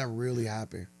feel if that really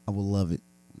happened? I would love it.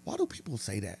 Why do people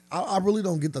say that? I really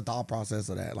don't get the thought process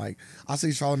of that. Like, I see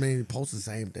Charlamagne post the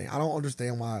same thing. I don't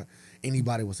understand why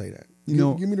anybody would say that.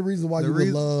 Give me the reason why you would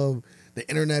love the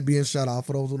internet being shut off.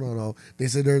 For those who don't know, they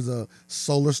say there's a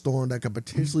solar storm that could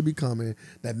potentially be coming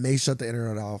that may shut the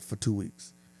internet off for 2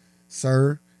 weeks.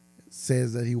 Sir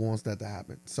says that he wants that to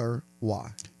happen. Sir,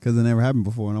 why? Because it never happened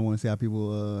before, and I want to see how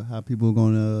people are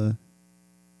going to.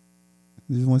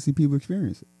 I just want to see people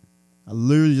experience it. I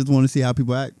literally just want to see how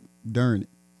people act during it.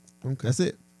 Okay. That's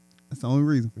it. That's the only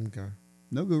reason. Okay.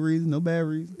 No good reason, no bad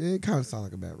reason. It kind of sounds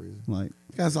like a bad reason. Like,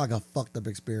 it kind of sounds like a fucked up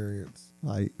experience.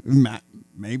 Like,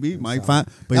 maybe might find.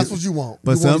 But that's what you want.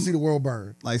 But you want to see the world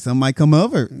burn. Like, some might come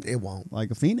over. It won't.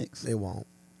 Like a phoenix. It won't.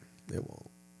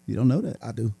 You don't know that.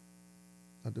 I do.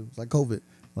 It's like COVID.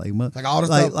 Like all the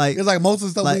stuff. It's like most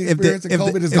of the stuff we experienced in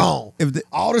COVID is gone.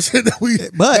 All the shit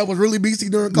that was really BC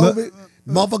during COVID,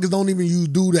 motherfuckers don't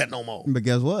even do that no more. But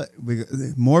guess what?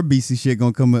 More BC shit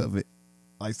gonna come of it.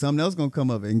 Like something else gonna come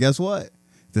of it. And guess what?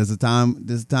 There's a time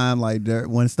like there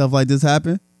when stuff like this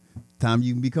happen, time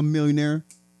you can become a millionaire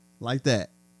like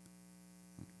that.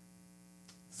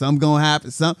 Something gonna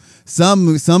happen. Some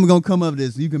gonna come of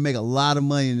this. You can make a lot of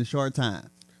money in a short time.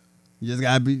 You just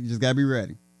gotta be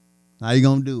ready. How you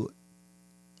gonna do it?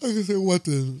 I can say what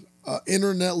the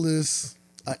internetless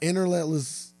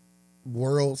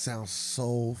world sounds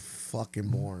so fucking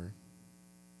boring.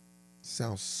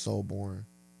 Sounds so boring.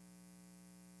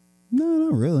 No,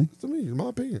 not really. To me, in my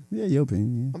opinion. Yeah, your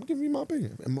opinion. Yeah. I'm giving you my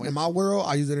opinion. In my world,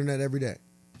 I use the internet every day.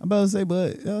 I'm about to say,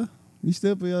 but you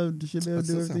still should be able to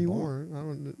do everything you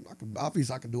want.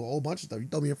 Obviously, I can do a whole bunch of stuff. You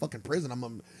throw me in fucking prison, I'm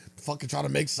gonna fucking try to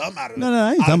make something out of it. No,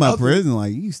 I ain't talking about prison.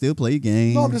 Like, you still play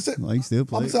games. No, I'm just saying. Like, you still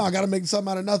play. I'm saying I gotta make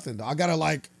something out of nothing, though. I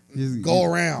gotta just go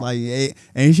around. Like, and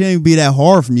it shouldn't be that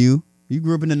hard from you. You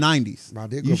grew up in the 90s. Bro, I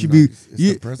did grow up in the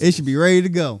 90s. It should be ready to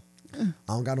go. I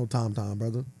don't got no time,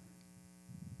 brother.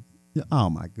 Oh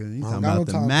my goodness! You talking about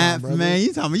the map, brother. Man?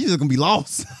 You talking? You just gonna be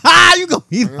lost. You gonna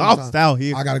be lost out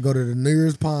here. I gotta go to the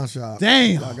nearest pawn shop.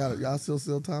 Damn! Y'all still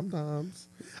sell times?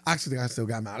 Actually, I still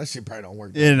got mine. That shit probably don't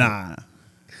work. Yeah, nah.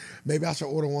 Maybe I should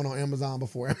order one on Amazon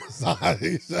before Amazon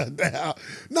shut down.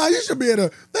 No, you should be able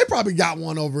to. They probably got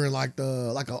one over in they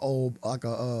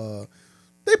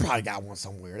probably got one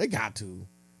somewhere. They got to.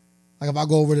 Like if I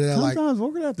go over to that, sometimes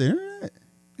working out the internet.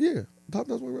 Yeah,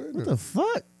 sometimes working out the internet. What the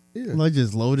fuck? Yeah. Like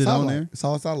just load it on there. It's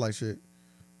all satellite shit.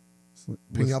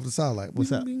 Ping off the satellite. Would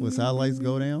satellites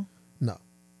go down? No.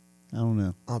 I don't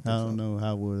know. I don't know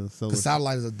how would the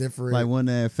satellite is a different. Like when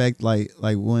that affect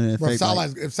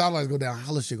if satellites go down,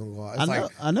 how is shit gonna go out?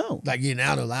 I know. Like getting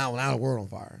out of the world on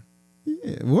fire.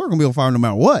 Yeah, we're gonna be on fire no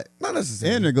matter what. Not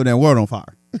necessarily. And they go down, world on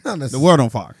fire. Not necessarily. The world on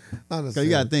fire. Not necessarily. Because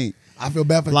you gotta think. I feel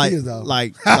bad for the kids though.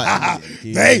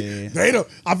 They don't.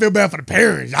 I feel bad for the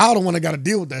parents. Y'all the one that got to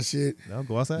deal with that shit. They'll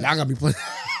go outside. Y'all gotta be playing.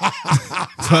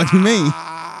 What do you mean?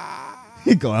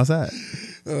 You go outside,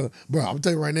 bro. I'm gonna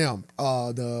tell you right now.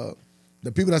 The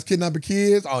people that's kidnapping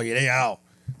kids. Oh yeah, they out.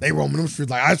 They roaming them streets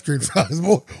like ice cream trucks.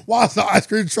 Why is the ice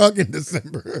cream truck in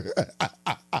December?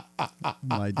 I'm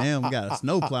like, damn, we got a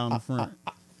snowplow in the front.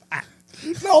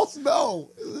 No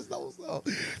snow.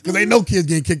 Because they know kids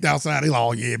getting kicked outside. They like,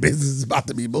 oh yeah, business is about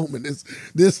to be booming.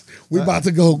 We about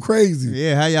to go crazy.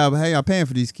 Yeah, how y'all paying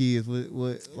for these kids?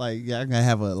 With y'all gonna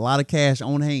have a lot of cash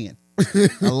on hand.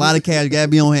 A lot of cash gotta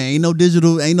be on hand. Ain't no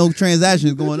digital, ain't no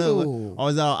transactions going up.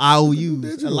 Always all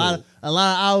IOUs. A lot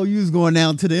of IOUs going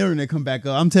down to the internet come back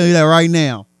up. I'm telling you that right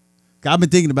now. I've been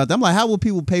thinking about that. I'm like, how will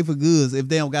people pay for goods if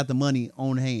they don't got the money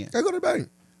on hand? They go to the bank.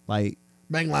 Like,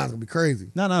 bank line's gonna be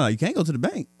crazy. No. You can't go to the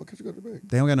bank. Why can't you go to the bank?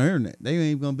 They don't got no internet. They ain't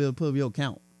even gonna be able to put up your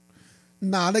account.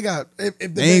 Nah, they got if the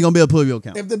they ain't gonna be able to pull your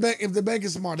account. If the bank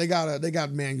is smart, they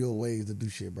got manual ways to do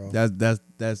shit, bro.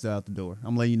 That's out the door.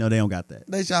 I'm letting you know they don't got that.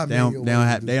 They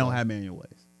don't have manual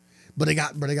ways. But they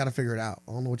got to figure it out.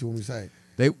 I don't know what you want me to say.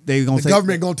 They gonna the say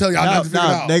government gonna tell you I got to figure it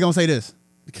out. They gonna say this.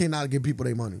 They cannot give people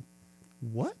their money.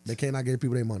 What? They cannot give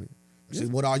people their money. Say,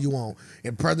 what are you on?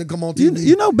 If president come on TV,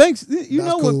 you know banks. You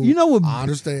know cool. what? I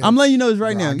understand. I'm letting you know this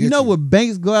right now. You know what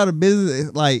banks go out of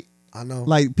business like. I know.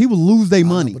 Like people lose their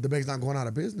money. But the bank's not going out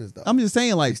of business though. I'm just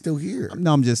saying like they're still here.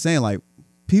 No, I'm just saying like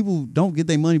people don't get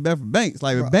their money back from banks.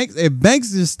 Like if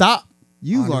banks just stop,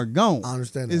 you are gone. I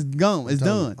understand that. It's gone. It's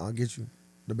done. I'll get you.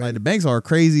 The banks are the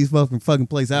craziest fucking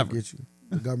place ever. I'll get you.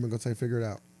 The government gonna say figure it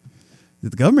out. The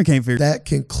government can't figure. That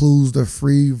concludes the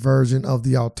free version of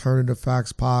the Alternative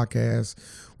Facts podcast.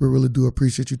 We really do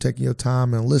appreciate you taking your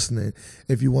time and listening.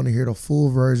 If you want to hear the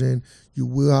full version, you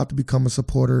will have to become a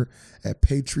supporter at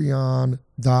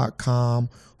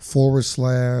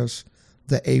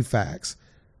patreon.com/theafacts.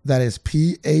 That is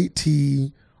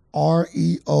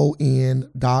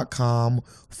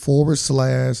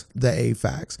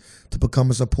patreon.com/theafacts to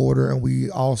become a supporter. And we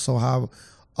also have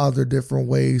other different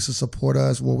ways to support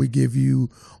us where we give you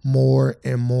more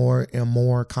and more and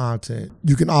more content.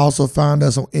 You can also find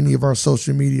us on any of our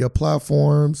social media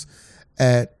platforms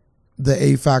at the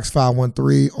AFAX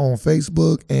 513 on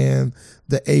Facebook and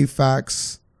the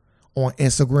AFAX on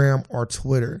Instagram or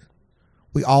Twitter.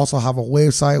 We also have a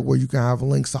website where you can have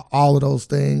links to all of those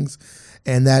things,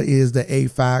 and that is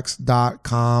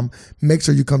theafax.com. Make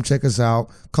sure you come check us out.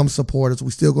 Come support us.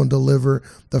 We're still going to deliver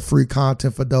the free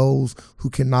content for those who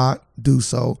cannot do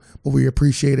so, but we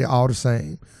appreciate it all the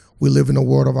same. We live in a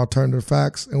world of alternative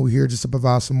facts, and we're here just to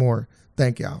provide some more.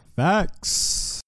 Thank y'all. Facts.